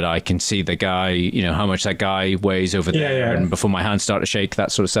guy, but I can see the guy, how much that guy weighs over there, and before my hands start to shake,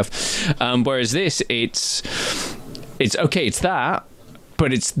 that sort of stuff. Whereas this, it's okay, it's that,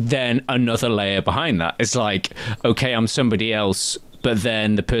 but it's then another layer behind that. It's like, okay, I'm somebody else, but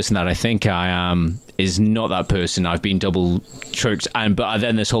then the person that I think I am is not that person. I've been double choked, but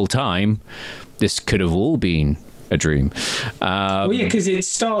then this whole time, this could have all been a dream. Because it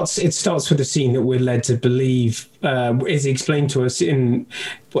starts with a scene that we're led to believe is explained to us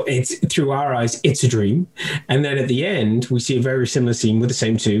it's through our eyes. It's a dream, and then at the end we see a very similar scene with the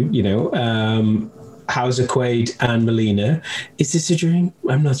same two. Hauser, Quaid, and Melina. Is this a dream?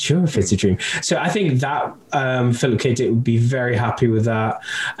 I'm not sure if it's a dream. So I think that Philip K. Dick would be very happy with that.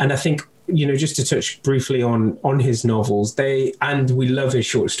 And I think, just to touch briefly on his novels, and we love his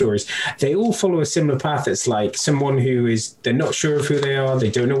short stories, they all follow a similar path. It's like someone they're not sure of who they are, they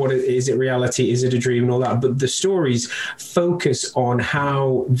don't know what it is, it reality, is it a dream, and all that. But the stories focus on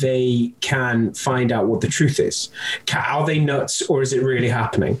how they can find out what the truth is. Are they nuts, or is it really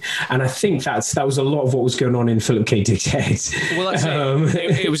happening? And I think that was a lot of what was going on in Philip K. Dick's head. Well, that's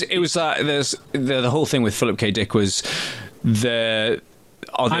it was that there's the whole thing with Philip K. Dick was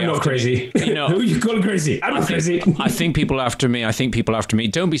I'm not crazy. Who you calling crazy? I'm not crazy. I think people are after me.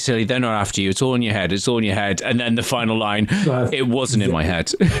 Don't be silly. They're not after you. It's all in your head. And then the final line, it wasn't in my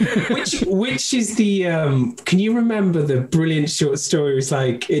head. which is the, can you remember the brilliant short story? It's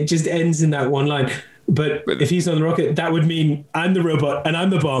like, it just ends in that one line. But if he's on the rocket, that would mean I'm the robot and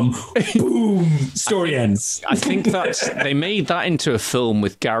I'm the bomb. Boom. Story ends. I think they made that into a film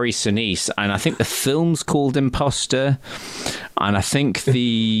with Gary Sinise, and I think the film's called Imposter. And I think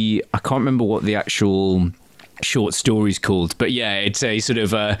I can't remember what the actual short story's called, but yeah, it's a sort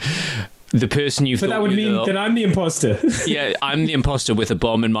of the person you. But that would mean that I'm the imposter. Yeah, I'm the imposter with a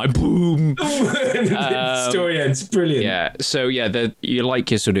bomb in my boom. Story ends. Brilliant. Yeah. So yeah, you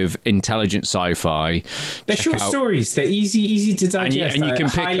like your sort of intelligent sci-fi. They're short stories. They're easy to digest. And you can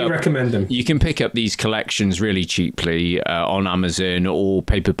highly recommend them. You can pick up these collections really cheaply on Amazon or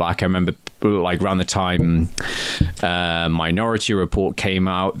paperback. I remember, like around the time Minority Report came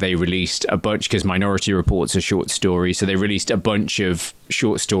out, they released a bunch, because Minority Report's a short story, so they released a bunch of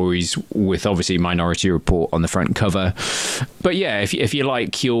short stories with obviously Minority Report on the front cover. But yeah, if you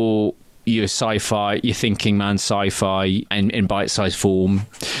like your sci-fi, your thinking man sci-fi in bite-sized form,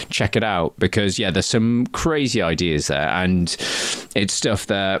 check it out, because yeah, there's some crazy ideas there, and it's stuff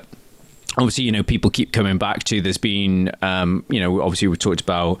that obviously, people keep coming back to. There's been, obviously we talked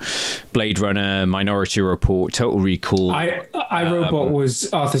about Blade Runner, Minority Report, Total Recall. iRobot was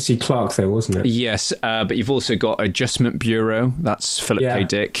Arthur C. Clarke, though, wasn't it? Yes, but you've also got Adjustment Bureau. That's Philip K.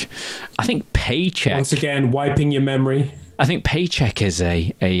 Dick. I think Paycheck. Once again, wiping your memory. I think Paycheck is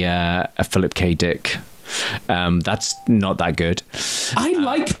a Philip K. Dick. That's not that good. I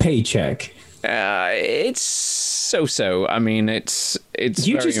like Paycheck. It's so. I mean, it's.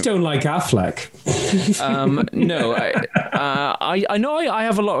 You just don't like Affleck. No, I know I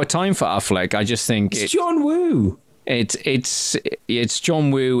have a lot of time for Affleck. I just think it's John Woo. It's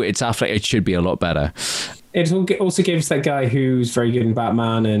John Woo. It's Affleck. It should be a lot better. It also gives that guy who's very good in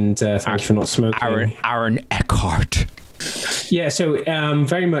Batman and Thank You for Not Smoking. Aaron Eckhart. Yeah, so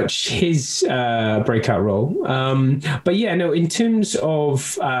very much his breakout role. But yeah, no, in terms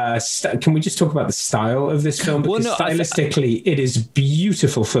of, can we just talk about the style of this film? Because stylistically, it is a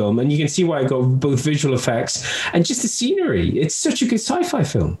beautiful film, and you can see why it got both visual effects and just the scenery. It's such a good sci-fi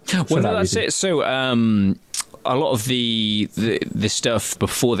film. Well, no, that's it. So, a lot of the stuff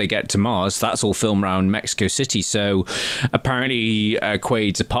before they get to Mars, that's all filmed around Mexico City. So apparently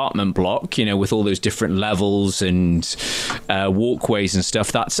Quaid's apartment block, with all those different levels and walkways and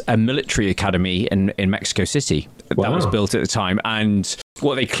stuff, that's a military academy in Mexico City. Wow. That was built at the time. And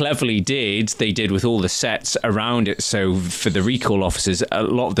what they cleverly did, they did with all the sets around it. So for the recall officers, a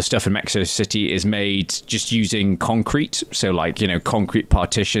lot of the stuff in Mexico City is made just using concrete. So concrete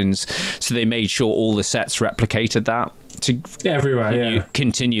partitions. So they made sure all the sets replicated that to everywhere,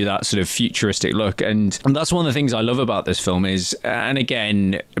 continue that sort of futuristic look. And that's one of the things I love about this film is, and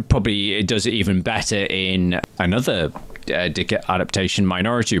again, probably it does it even better in another adaptation,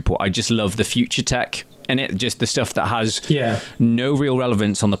 Minority Report. I just love the future tech. And it just the stuff that has no real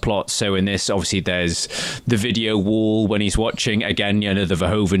relevance on the plot. So in this, obviously, there's the video wall when he's watching, again, the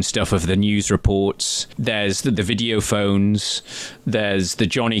Verhoeven stuff of the news reports. There's the video phones. There's the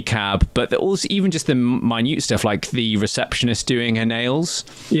Johnny cab. But also even just the minute stuff like the receptionist doing her nails.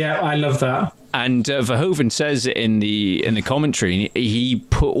 Yeah, I love that. And Verhoeven says in the commentary, he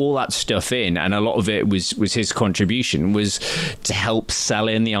put all that stuff in, and a lot of it was his contribution, was to help sell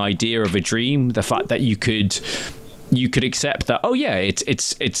in the idea of a dream, the fact that you could accept that, oh yeah,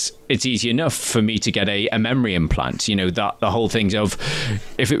 it's easy enough for me to get a memory implant. That the whole thing of,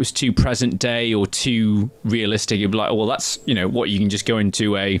 if it was too present day or too realistic, you'd be like, oh, well, that's what, you can just go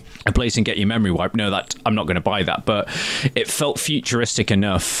into a place and get your memory wiped. No, that I'm not going to buy that. But it felt futuristic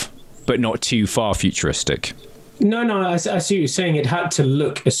enough, but not too far futuristic. No, I see what you're saying. It had to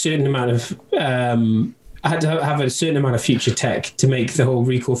look a certain amount of... had to have a certain amount of future tech to make the whole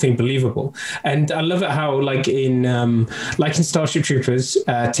recall thing believable. And I love it how, like in Starship Troopers,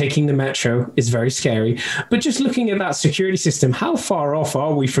 taking the metro is very scary. But just looking at that security system, how far off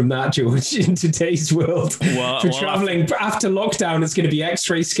are we from that, George, in today's world? Traveling after lockdown, it's going to be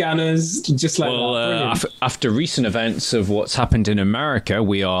X-ray scanners, just like that. After recent events of what's happened in America,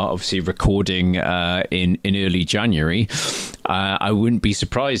 we are obviously recording in early January. I wouldn't be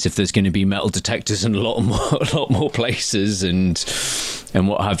surprised if there's going to be metal detectors in a lot more places and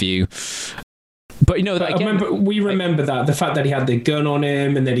what have you. But we remember that the fact that he had the gun on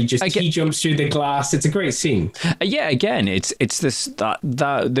him and then he jumps through the glass. It's a great scene. Again, it's this that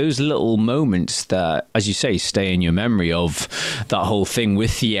those little moments that, as you say, stay in your memory of that whole thing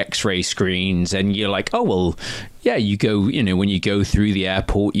with the X-ray screens, and you're like, oh well. Yeah, you go, when you go through the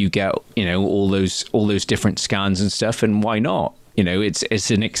airport, you get, all those different scans and stuff, and why not?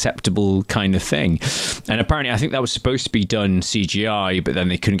 It's an acceptable kind of thing. And apparently, I think that was supposed to be done CGI, but then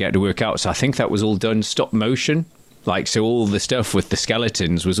they couldn't get it to work out. So I think that was all done stop motion. So all the stuff with the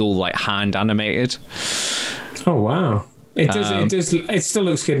skeletons was all hand animated. Oh, wow. It does. It still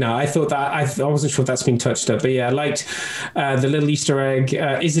looks good now. I thought that I wasn't sure if that's been touched up, but yeah, I liked the little Easter egg.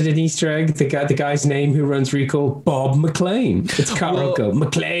 Is it an Easter egg? The guy's name who runs Recall, Bob McLean. It's Carl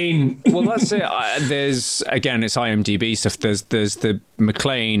McLean. Well, that's it. It's IMDb stuff. There's the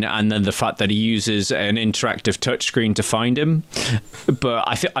McLean, and then the fact that he uses an interactive touchscreen to find him. But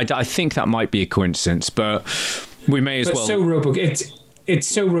I think that might be a coincidence. But we may as well. It's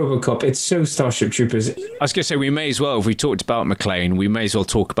so RoboCop. It's so Starship Troopers. I was going to say, we may as well, if we talked about McLean, we may as well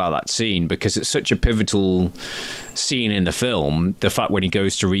talk about that scene, because it's such a pivotal scene in the film. The fact when he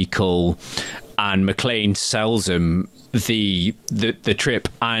goes to Recall and McLean sells him the trip,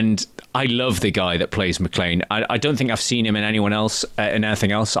 and I love the guy that plays McLean. I don't think I've seen him in anything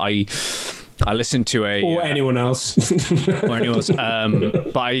else. I listened to anyone else. But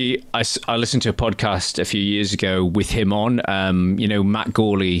I listened to a podcast a few years ago with him on. Matt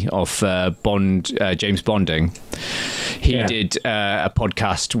Gawley of James Bonding. He did a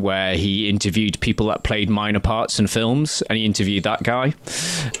podcast where he interviewed people that played minor parts in films, and he interviewed that guy.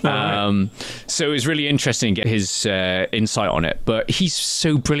 Right. So it was really interesting to get his insight on it. But he's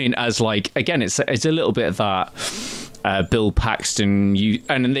so brilliant as, again, it's a little bit of that Bill Paxton,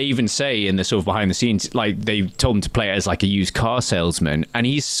 and they even say in the sort of behind the scenes, like they told him to play it as like a used car salesman, and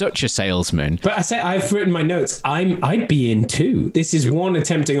he's such a salesman. But I've written my notes. I'd be in too. This is one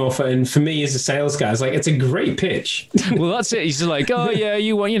tempting offer, and for me as a sales guy, it's like it's a great pitch. Well, that's it. He's like, oh yeah,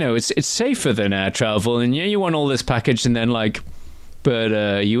 you want, it's safer than air travel, and yeah, you want all this package, and then like, but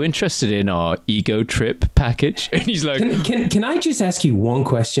are you interested in our ego trip package? And he's like, can I just ask you one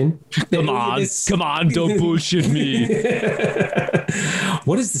question? Come on, don't bullshit me.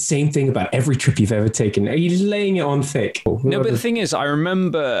 What is the same thing about every trip you've ever taken? Are you laying it on thick? No, but the thing is, I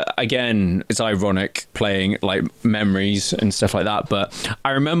remember, again, it's ironic playing like memories and stuff like that, but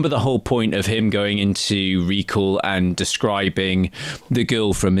I remember the whole point of him going into Recall and describing the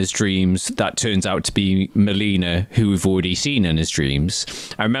girl from his dreams that turns out to be Melina, who we've already seen in his dreams.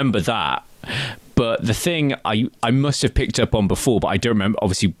 I remember that. But the thing I must have picked up on before, but I don't remember,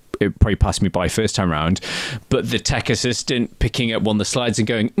 obviously it probably passed me by first time around, but the tech assistant picking up one of the slides and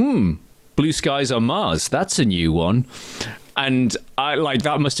going, blue skies on Mars, that's a new one. And I like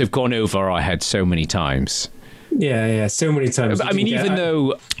that must have gone over our heads so many times. Yeah, so many times. I mean, even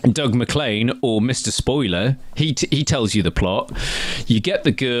though Doug McClane, or Mr. Spoiler, he tells you the plot, you get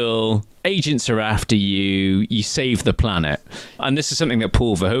the girl, agents are after you, you save the planet. And this is something that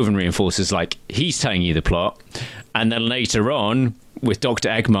Paul Verhoeven reinforces, like, he's telling you the plot. And then later on, with Dr.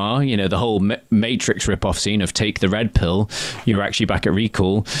 Egmar, the whole Matrix ripoff scene of take the red pill, you're actually back at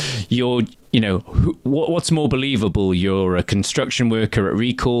Recall. You're, what's more believable? You're a construction worker at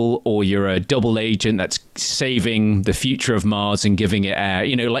Recall, or you're a double agent that's saving the future of Mars and giving it air?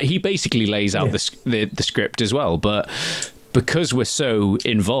 Like he basically lays out the script as well, but because we're so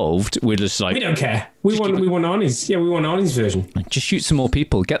involved, we're just like, we don't care. We want Arnie's version. Just shoot some more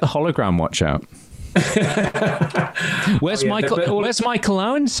people. Get the hologram watch out. Where's Michael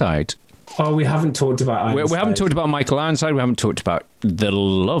Ironside? Oh, we haven't talked about Ironside. We haven't talked about Michael Ironside. We haven't talked about the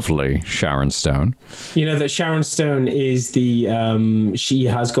lovely Sharon Stone. That Sharon Stone is she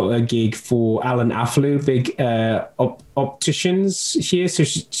has got a gig for Alan Aflelu, big opticians here.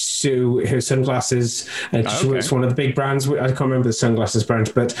 So her sunglasses, and she works for one of the big brands. I can't remember the sunglasses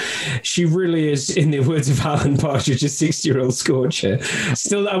brand, but she really is, in the words of Alan Partridge, a 60-year-old scorcher.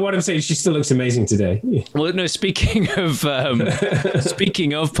 Still, what I'm saying, she still looks amazing today. Well, no. Speaking of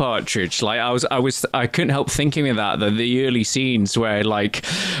Partridge, like I couldn't help thinking of that. The early scenes where like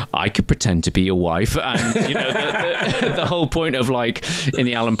I could pretend to be your wife, and the whole point of like in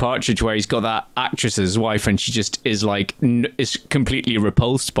the Alan Partridge where he's got that actress as his wife, and she just is like is completely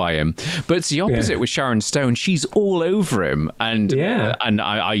repulsed by him. But it's the opposite with Sharon Stone. She's all over him, and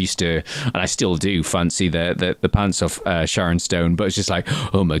I used to, and I still do, fancy the pants off Sharon Stone. But it's just like,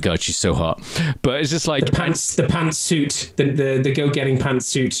 oh my god, she's so hot. But it's just like the pantsuit, the go-getting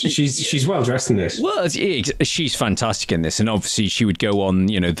pantsuit. She's well dressed in this. Well, she's fantastic in this, and obviously she would go on,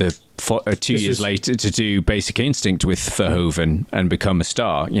 2 years later to do Basic Instinct with Verhoeven and become a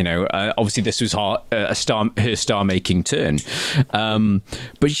star. Obviously this was her star-making turn,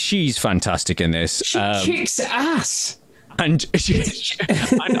 but she's fantastic in this. She kicks ass. And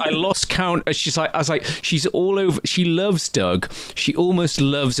and I lost count. I was like, she's all over. She loves Doug. She almost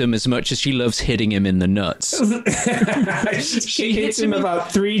loves him as much as she loves hitting him in the nuts. she hits him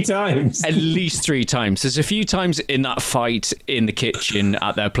about 3 times. At least 3 times. There's a few times in that fight in the kitchen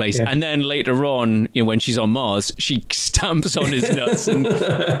at their place. Yeah. And then later on, when she's on Mars, she stamps on his nuts. And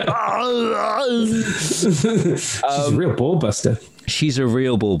she's a real ball buster. She's a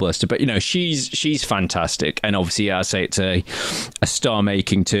real ball buster, but she's fantastic, and obviously I say it's a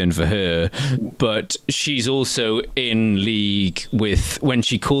star-making turn for her. But she's also in league with when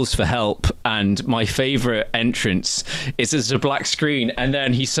she calls for help, and my favourite entrance is there's a black screen, and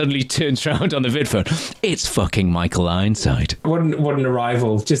then he suddenly turns around on the vidphone. It's fucking Michael Ironside. What an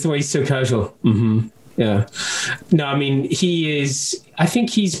arrival! Just the way he's so casual. Mm-hmm. Yeah. No, I mean, I think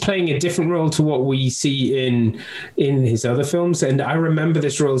he's playing a different role to what we see in his other films. And I remember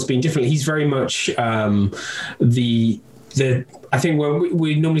this role as being different. He's very much I think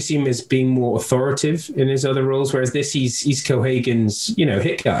we normally see him as being more authoritative in his other roles, whereas this he's Cohagen's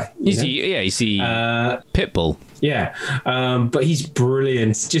hit guy. He's the Pitbull. Yeah, but he's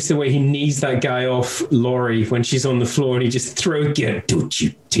brilliant. Just the way he knees that guy off Laurie when she's on the floor, and he just throws it. Don't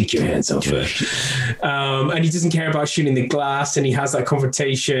you take your hands off her. And he doesn't care about shooting the glass, and he has that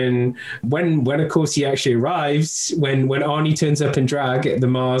confrontation when of course he actually arrives, when Arnie turns up in drag at the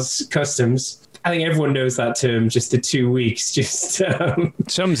Mars Customs. I think everyone knows that term, just the 2 weeks.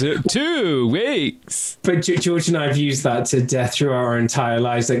 Sums it 2 weeks. But George and I have used that to death through our entire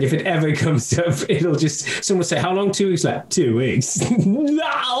lives. Like, if it ever comes up, it'll someone will say, how long? 2 weeks? Like, 2 weeks.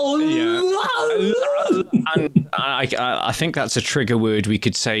 Yeah. And I think that's a trigger word we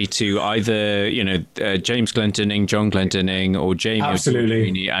could say to either, James Glentoning, John Glentoning, or Jamie.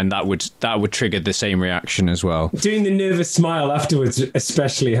 Absolutely. And that would trigger the same reaction as well. Doing the nervous smile afterwards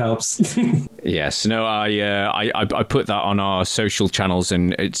especially helps. Yes. No, I put that on our social channels,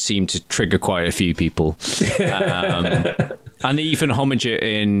 and it seemed to trigger quite a few people. And they even homage it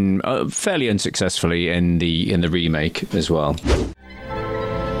in fairly unsuccessfully in the remake as well.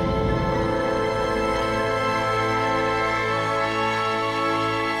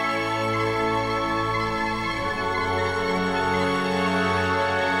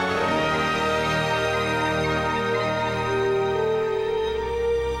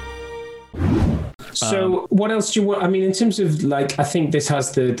 So what else do you want? I mean, in terms of I think this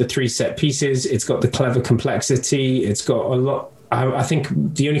has the three set pieces. It's got the clever complexity. It's got a lot. I think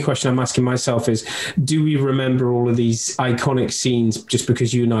the only question I'm asking myself is, do we remember all of these iconic scenes just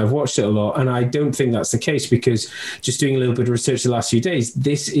because you and I have watched it a lot? And I don't think that's the case, because just doing a little bit of research the last few days,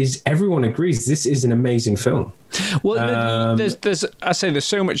 everyone agrees this is an amazing film. Well, there's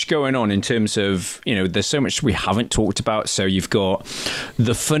so much going on in terms of, there's so much we haven't talked about. So you've got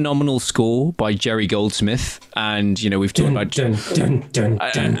the phenomenal score by Jerry Goldsmith, and we've talked about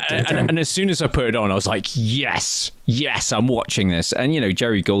and as soon as I put it on, I was like, yes, I'm watching this. And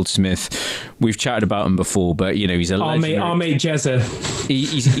Jerry Goldsmith, we've chatted about him before, but he's a legendary, our mate Jezza.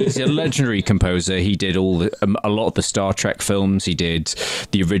 He's a legendary composer. He did a lot of the Star Trek films. He did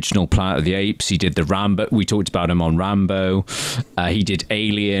the original Planet of the Apes. He did the Rambo. We talked about him on Rambo. He did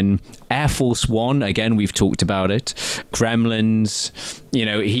Alien, Air Force One. Again, we've talked about it. Gremlins.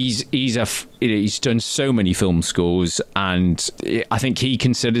 He's done so many film scores, and I think he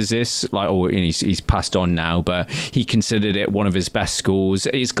considers this he's passed on now, but he considered it one of his best scores.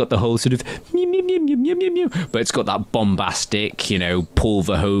 It's got the whole sort of mew, mew, mew, mew, mew, mew, mew, but it's got that bombastic, Paul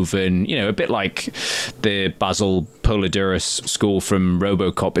Verhoeven, a bit like the Basil Polidoris score from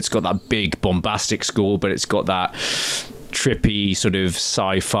RoboCop. It's got that big bombastic score, but it's got that trippy sort of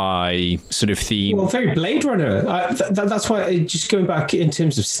sci-fi sort of theme. Well, very Blade Runner. That's why, just going back in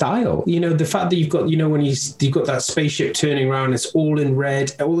terms of style, the fact that you've got, when you've got that spaceship turning around, it's all in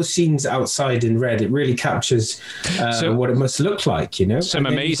red, all the scenes outside in red, it really captures what it must look like, Some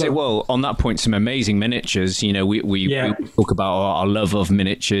amazing, on that point, some amazing miniatures. We talk about our love of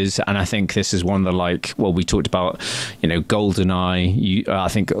miniatures, and I think this is one of the we talked about, GoldenEye. I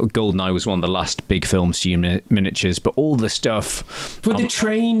think GoldenEye was one of the last big films to use miniatures, but all the stuff with the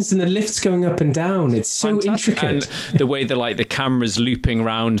trains and the lifts going up and down, it's so intricate. And the way the camera's looping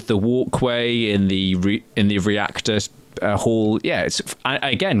around the walkway in the reactor hall, it's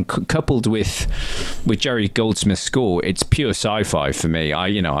again coupled with Jerry Goldsmith's score, it's pure sci-fi for me. I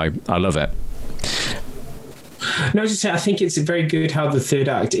love it. No, I was just saying, I think it's very good how the third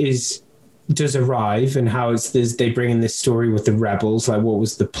act does arrive, and how they bring in this story with the rebels, what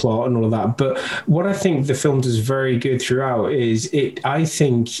was the plot and all of that. But what I think the film does very good throughout is I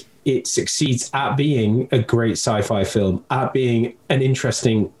think it succeeds at being a great sci-fi film, at being an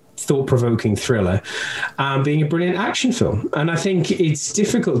interesting, thought-provoking thriller, and being a brilliant action film. And I think it's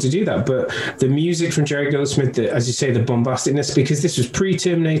difficult to do that, but the music from Jerry Goldsmith, as you say, the bombasticness, because this was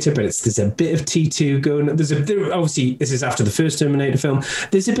pre-Terminator, but there's a bit of T2 going. Obviously this is after the first Terminator film.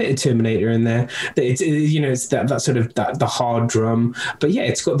 There's a bit of Terminator in there. It's that sort of the hard drum, but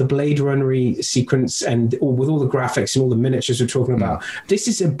it's got the Blade Runner-y sequence, and with all the graphics and all the miniatures we're talking about. This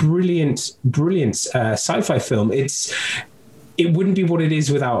is a brilliant sci-fi film. It wouldn't be what it is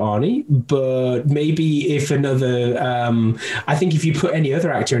without Arnie, but maybe if I think if you put any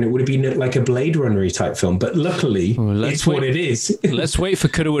other actor in, it would have been like a Blade Runner-y type film. But luckily, it's what it is. Let's wait for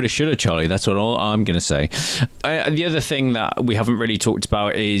coulda, woulda, shoulda, Charlie. That's what I'm going to say. The other thing that we haven't really talked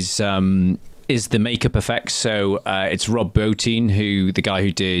about is the makeup effects. So it's Rob Bottin, the guy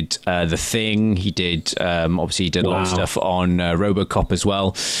who did The Thing. He did obviously a lot of stuff on RoboCop as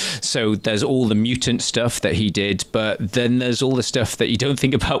well. So there's all the mutant stuff that he did, but then there's all the stuff that you don't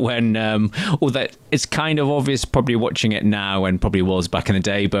think about when, or that it's kind of obvious probably watching it now and probably was back in the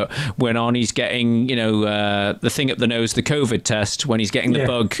day, but when Arnie's getting, the thing up the nose, the COVID test, when he's getting the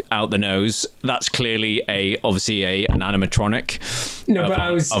bug out the nose, that's clearly obviously an animatronic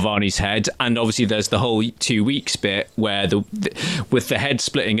of Arnie's head. And obviously there's the whole 2 weeks bit where with the head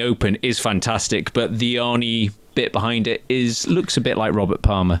splitting open is fantastic, but the Arnie bit behind it looks a bit like Robert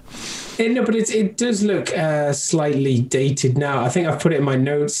Palmer. But it does look slightly dated now. I think I've put it in my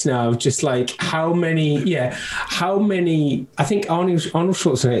notes now, just how many, I think Arnold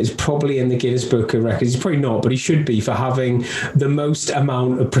Schwarzenegger is probably in the Guinness Book of Records. He's probably not, but he should be, for having the most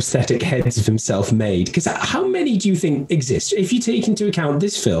amount of prosthetic heads of himself made. Because how many do you think exist? If you take into account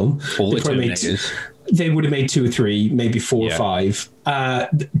this film, all the Terminators. they would have made 2 or 3, maybe 4 or 5.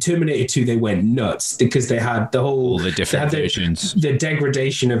 Terminator 2, they went nuts because they had all the different versions, the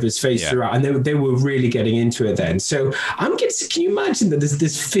degradation of his face throughout, and they were really getting into it then. So I'm guessing, can you imagine that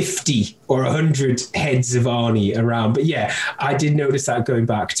there's 50 or 100 heads of Arnie around? But yeah, I did notice that going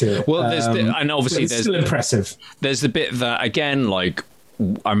back to it. Well, and obviously it's still impressive. There's the bit that, again, like,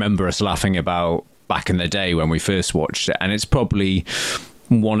 I remember us laughing about back in the day when we first watched it, and it's probably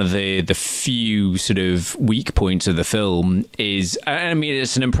one of the few sort of weak points of the film is, I mean,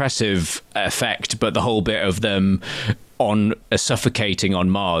 it's an impressive effect, but the whole bit of them on suffocating on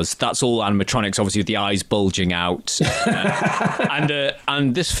Mars, that's all animatronics, obviously, with the eyes bulging out.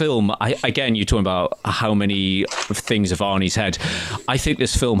 And this film, again, you're talking about how many things of Arnie's head. I think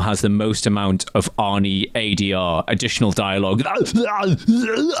this film has the most amount of Arnie ADR, additional dialogue.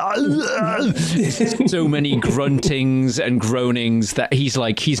 So many gruntings and groanings that he's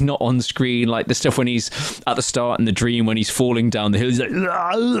not on screen, like the stuff when he's at the start in the dream when he's falling down the hill, he's like,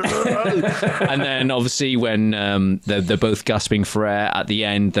 and then obviously when they're both gasping for air at the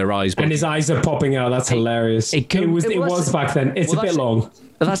end, their eyes, and his eyes are popping out. That's hilarious. It was back then. It's a bit long.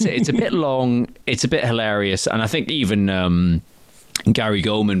 That's it. It's a bit long. It's a bit hilarious, and I think even Gary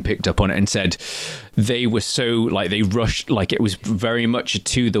Goldman picked up on it and said they were so, like, they rushed, like, it was very much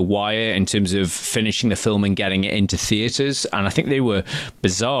to the wire in terms of finishing the film and getting it into theaters. And I think they were,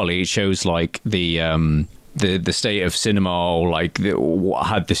 bizarrely, it shows like the state of cinema, or like what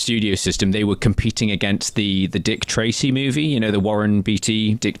had the studio system. They were competing against the Dick Tracy movie, you know, the Warren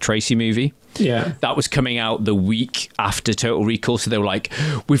Beatty Dick Tracy movie. Yeah, that was coming out the week after Total Recall, so they were like,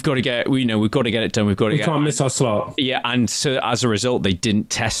 we've got to get it done, we can't miss our slot. Yeah, and so as a result, they didn't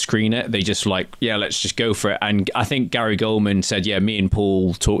test screen it. They just like, yeah, let's just go for it. And I think Gary Goldman said, yeah, me and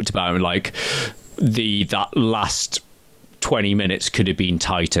Paul talked about it, like that last 20 minutes could have been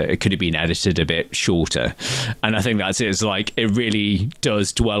tighter. It could have been edited a bit shorter. And I think that's it. It's like, it really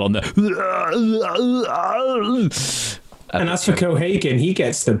does dwell on the... And as for Cohagen, he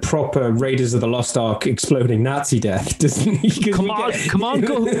gets the proper Raiders of the Lost Ark exploding Nazi death, doesn't he? Come on,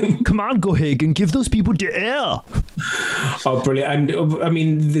 Cohagen, give those people the air. Oh, brilliant. And I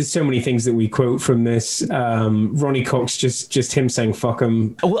mean, there's so many things that we quote from this. Ronnie Cox, just him saying fuck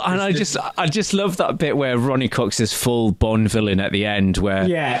him. Well, and I just love that bit where Ronnie Cox is full Bond villain at the end, where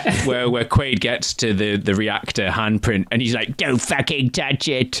where Quaid gets to the reactor handprint and he's like, don't fucking touch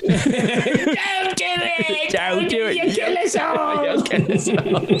it. Don't do it. You kill us all.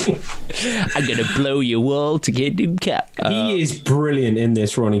 I'm going to blow your wall to get him cut. He is brilliant in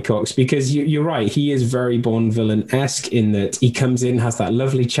this, Ronnie Cox, because you're right. He is very Bond villain-esque in that he comes in, has that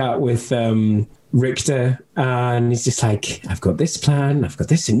lovely chat with Richter, and he's just like, I've got this plan, I've got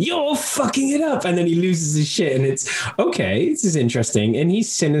this, and you're fucking it up. And then he loses his shit, and it's okay, this is interesting. And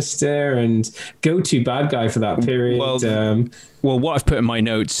he's sinister and go-to bad guy for that period. Well, what I've put in my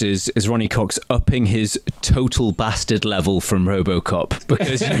notes is Ronnie Cox upping his total bastard level from RoboCop,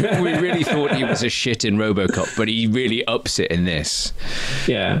 because we really thought he was a shit in RoboCop, but he really ups it in this.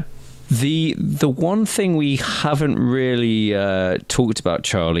 Yeah. The one thing we haven't really talked about,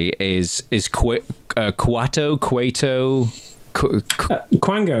 Charlie, is Quango.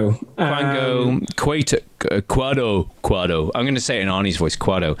 Quado. I'm going to say it in Arnie's voice,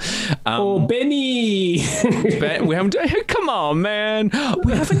 Quado. Benny. We haven't. Come on, man.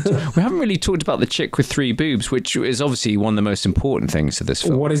 We haven't really talked about the chick with 3 boobs, which is obviously one of the most important things to this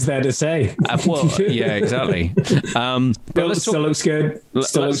film. What is there to say? Well, yeah, exactly. But still looks good.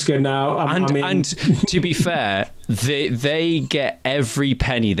 Looks good now. And to be fair, they get every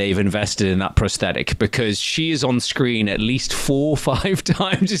penny they've invested in that prosthetic, because she is on screen at least 4 or 5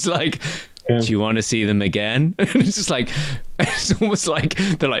 times. It's like, do you want to see them again? It's just like, it's almost like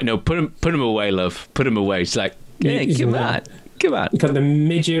they're like, no, put him away, love. Put him away. It's like, yeah, come on. Got the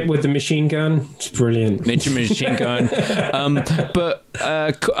midget with the machine gun. It's brilliant. Midget machine gun. But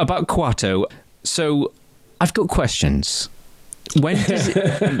about Quato. So I've got questions. When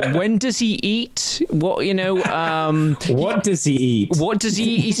does he eat? What, you know? What does he eat? What does he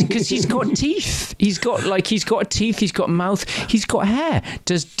eat? Because he's got teeth. He's got teeth. He's got mouth. He's got hair.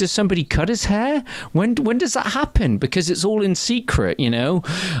 Does somebody cut his hair? When does that happen? Because it's all in secret, you know.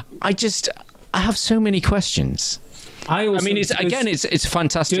 I have so many questions. It's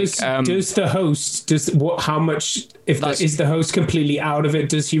fantastic. Does the host, how much, is the host completely out of it?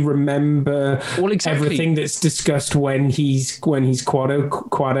 Does he remember everything that's discussed when he's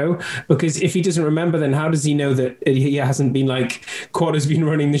Quado? Because if he doesn't remember, then how does he know that he hasn't been like, Quado's been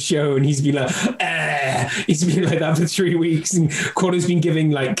running the show and he's been like, he's been like that for 3 weeks, and Quado's been giving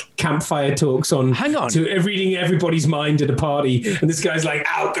like campfire talks to reading everybody's mind at a party, and this guy's like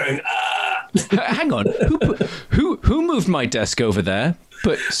out going, Hang on, who moved my desk over there?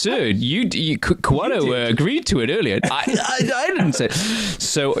 But sir, Quado agreed to it earlier. I didn't say.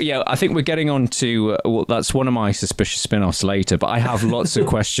 So yeah, I think we're getting on to that's one of my suspicious spin-offs later. But I have lots of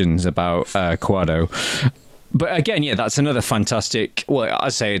questions about Quado. But again, yeah, that's another fantastic. Well, I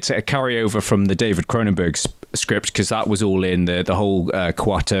say it's a carryover from the David Cronenberg script, because that was all in the whole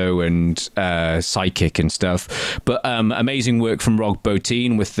Quato and psychic and stuff. But amazing work from Rob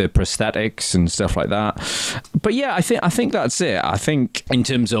Bottin with the prosthetics and stuff like that. But yeah, I think that's it. I think in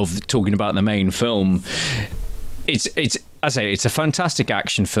terms of talking about the main film, it's I say it's a fantastic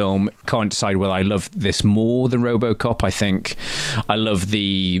action film. Can't decide whether I love this more than RoboCop. I think I love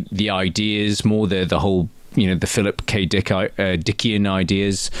the ideas more, the whole, you know, the Philip K. Dickian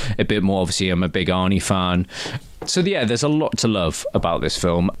ideas a bit more. Obviously, I'm a big Arnie fan. So yeah, there's a lot to love about this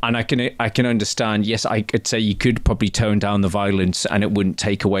film, and I can understand. Yes, I could say you could probably tone down the violence, and it wouldn't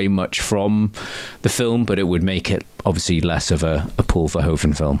take away much from the film, but it would make it obviously less of a Paul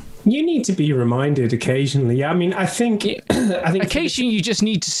Verhoeven film. You need to be reminded occasionally. I mean, I think occasionally you just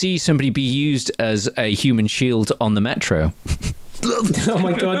need to see somebody be used as a human shield on the metro. Oh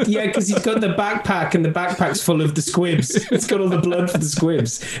my god, yeah, because he's got the backpack and the backpack's full of the squibs. It's got all the blood for the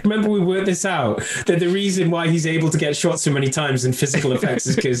squibs. Remember, we worked this out, that the reason why he's able to get shot so many times in physical effects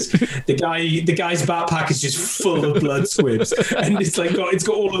is because the guy's backpack is just full of blood squibs, and it's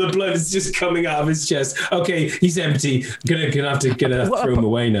got all of the blood is just coming out of his chest. Okay, he's empty. Gonna have to throw him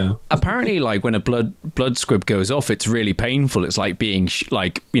away now. Apparently, like when a blood squib goes off, it's really painful. It's like being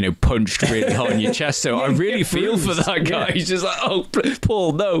punched really hard in your chest. So I really feel for that guy. Yeah. He's just like, oh,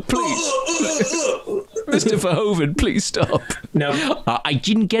 Paul, no, please. Mr. Verhoeven, please stop. No. I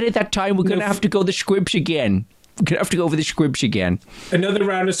didn't get it that time. We're going to have to go the squibs again. We're going to have to go over the squibs again. Another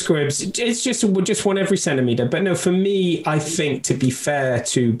round of squibs. It's just one every centimetre. But no, for me, I think, to be fair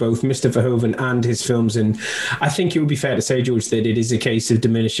to both Mr. Verhoeven and his films, and I think it would be fair to say, George, that it is a case of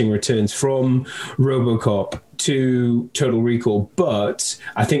diminishing returns from RoboCop to Total Recall, but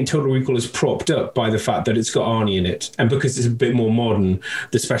I think Total Recall is propped up by the fact that it's got Arnie in it, and because it's a bit more modern,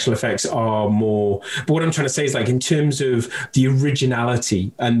 the special effects are more. But what I'm trying to say is, like, in terms of the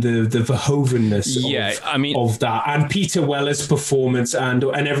originality and the Verhoevenness of that, and Peter Weller's performance and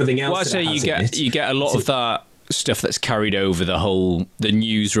everything else. Well, I say you get a lot of that stuff that's carried over the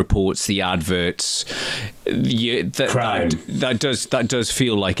news reports, the adverts. That does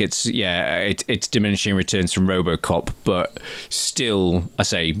feel like it's diminishing returns from RoboCop, but still, I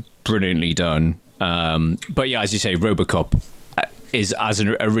say, brilliantly done. But yeah, as you say, RoboCop is as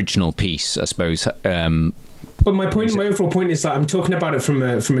an original piece, I suppose. But my overall point is that I'm talking about it from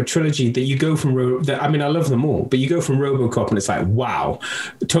a trilogy that you go from. I mean, I love them all, but you go from RoboCop and it's like, wow.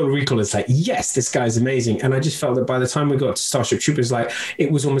 Total Recall is like, yes, this guy's amazing. And I just felt that by the time we got to Starship Troopers, like,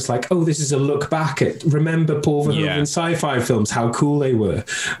 it was almost like, oh, this is a look back at remember Paul Verhoeven sci-fi films, how cool they were.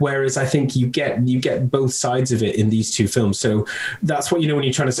 Whereas I think you get both sides of it in these two films. So that's what, you know, when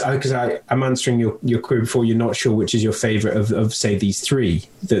you're trying to, because I'm answering your query before, you're not sure which is your favorite of say these three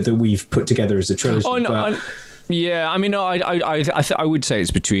that we've put together as a trilogy. Oh, no, yeah, I mean, no, I would say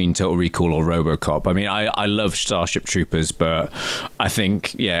it's between Total Recall or RoboCop. I mean, I love Starship Troopers, but I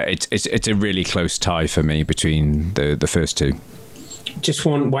think, yeah, it's a really close tie for me between the first two. Just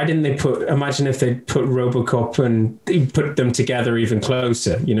why didn't they imagine if they put RoboCop and put them together even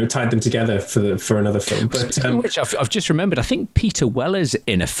closer, you know, tied them together for another film. But which I've just remembered, I think Peter Weller's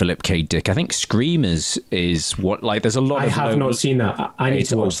in a Philip K. Dick. I think Screamers is what, like, there's a lot I have not seen that. I need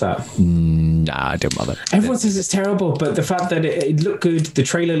to watch that. Nah, don't bother. Everyone says it's terrible, but the fact that it looked good, the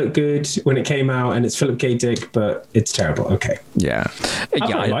trailer looked good when it came out, and it's Philip K. Dick, but it's terrible. Okay. Yeah.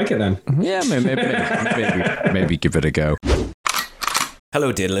 I like it then. Yeah, maybe give it a go.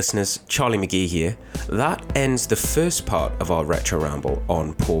 Hello dear listeners, Charlie McGee here. That ends the first part of our retro ramble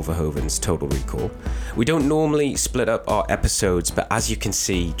on Paul Verhoeven's Total Recall. We don't normally split up our episodes, but as you can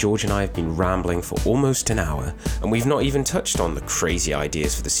see, George and I have been rambling for almost an hour, and we've not even touched on the crazy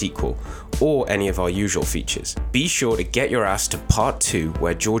ideas for the sequel, or any of our usual features. Be sure to get your ass to part 2,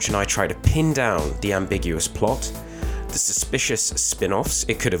 where George and I try to pin down the ambiguous plot, the suspicious spin-offs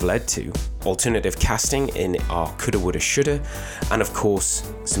it could have led to, alternative casting in our coulda, woulda, shoulda, and of course,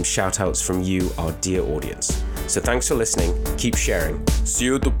 some shout-outs from you, our dear audience. So thanks for listening, keep sharing. See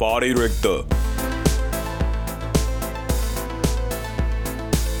you at the party, Richter.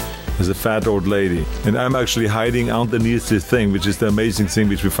 There's a fat old lady, and I'm actually hiding underneath this thing, which is the amazing thing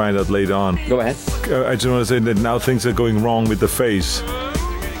which we find out later on. Go ahead. I just want to say that now things are going wrong with the face.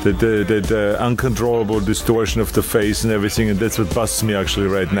 The uncontrollable distortion of the face and everything, and that's what busts me actually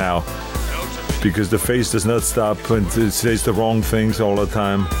right now, because the face does not stop and it says the wrong things all the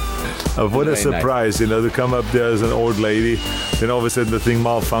time. What a surprise, to come up there as an old lady, then all of a sudden the thing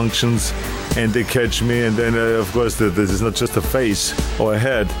malfunctions and they catch me, and then of course this is not just a face or a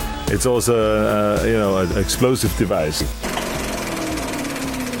head, it's also an explosive device.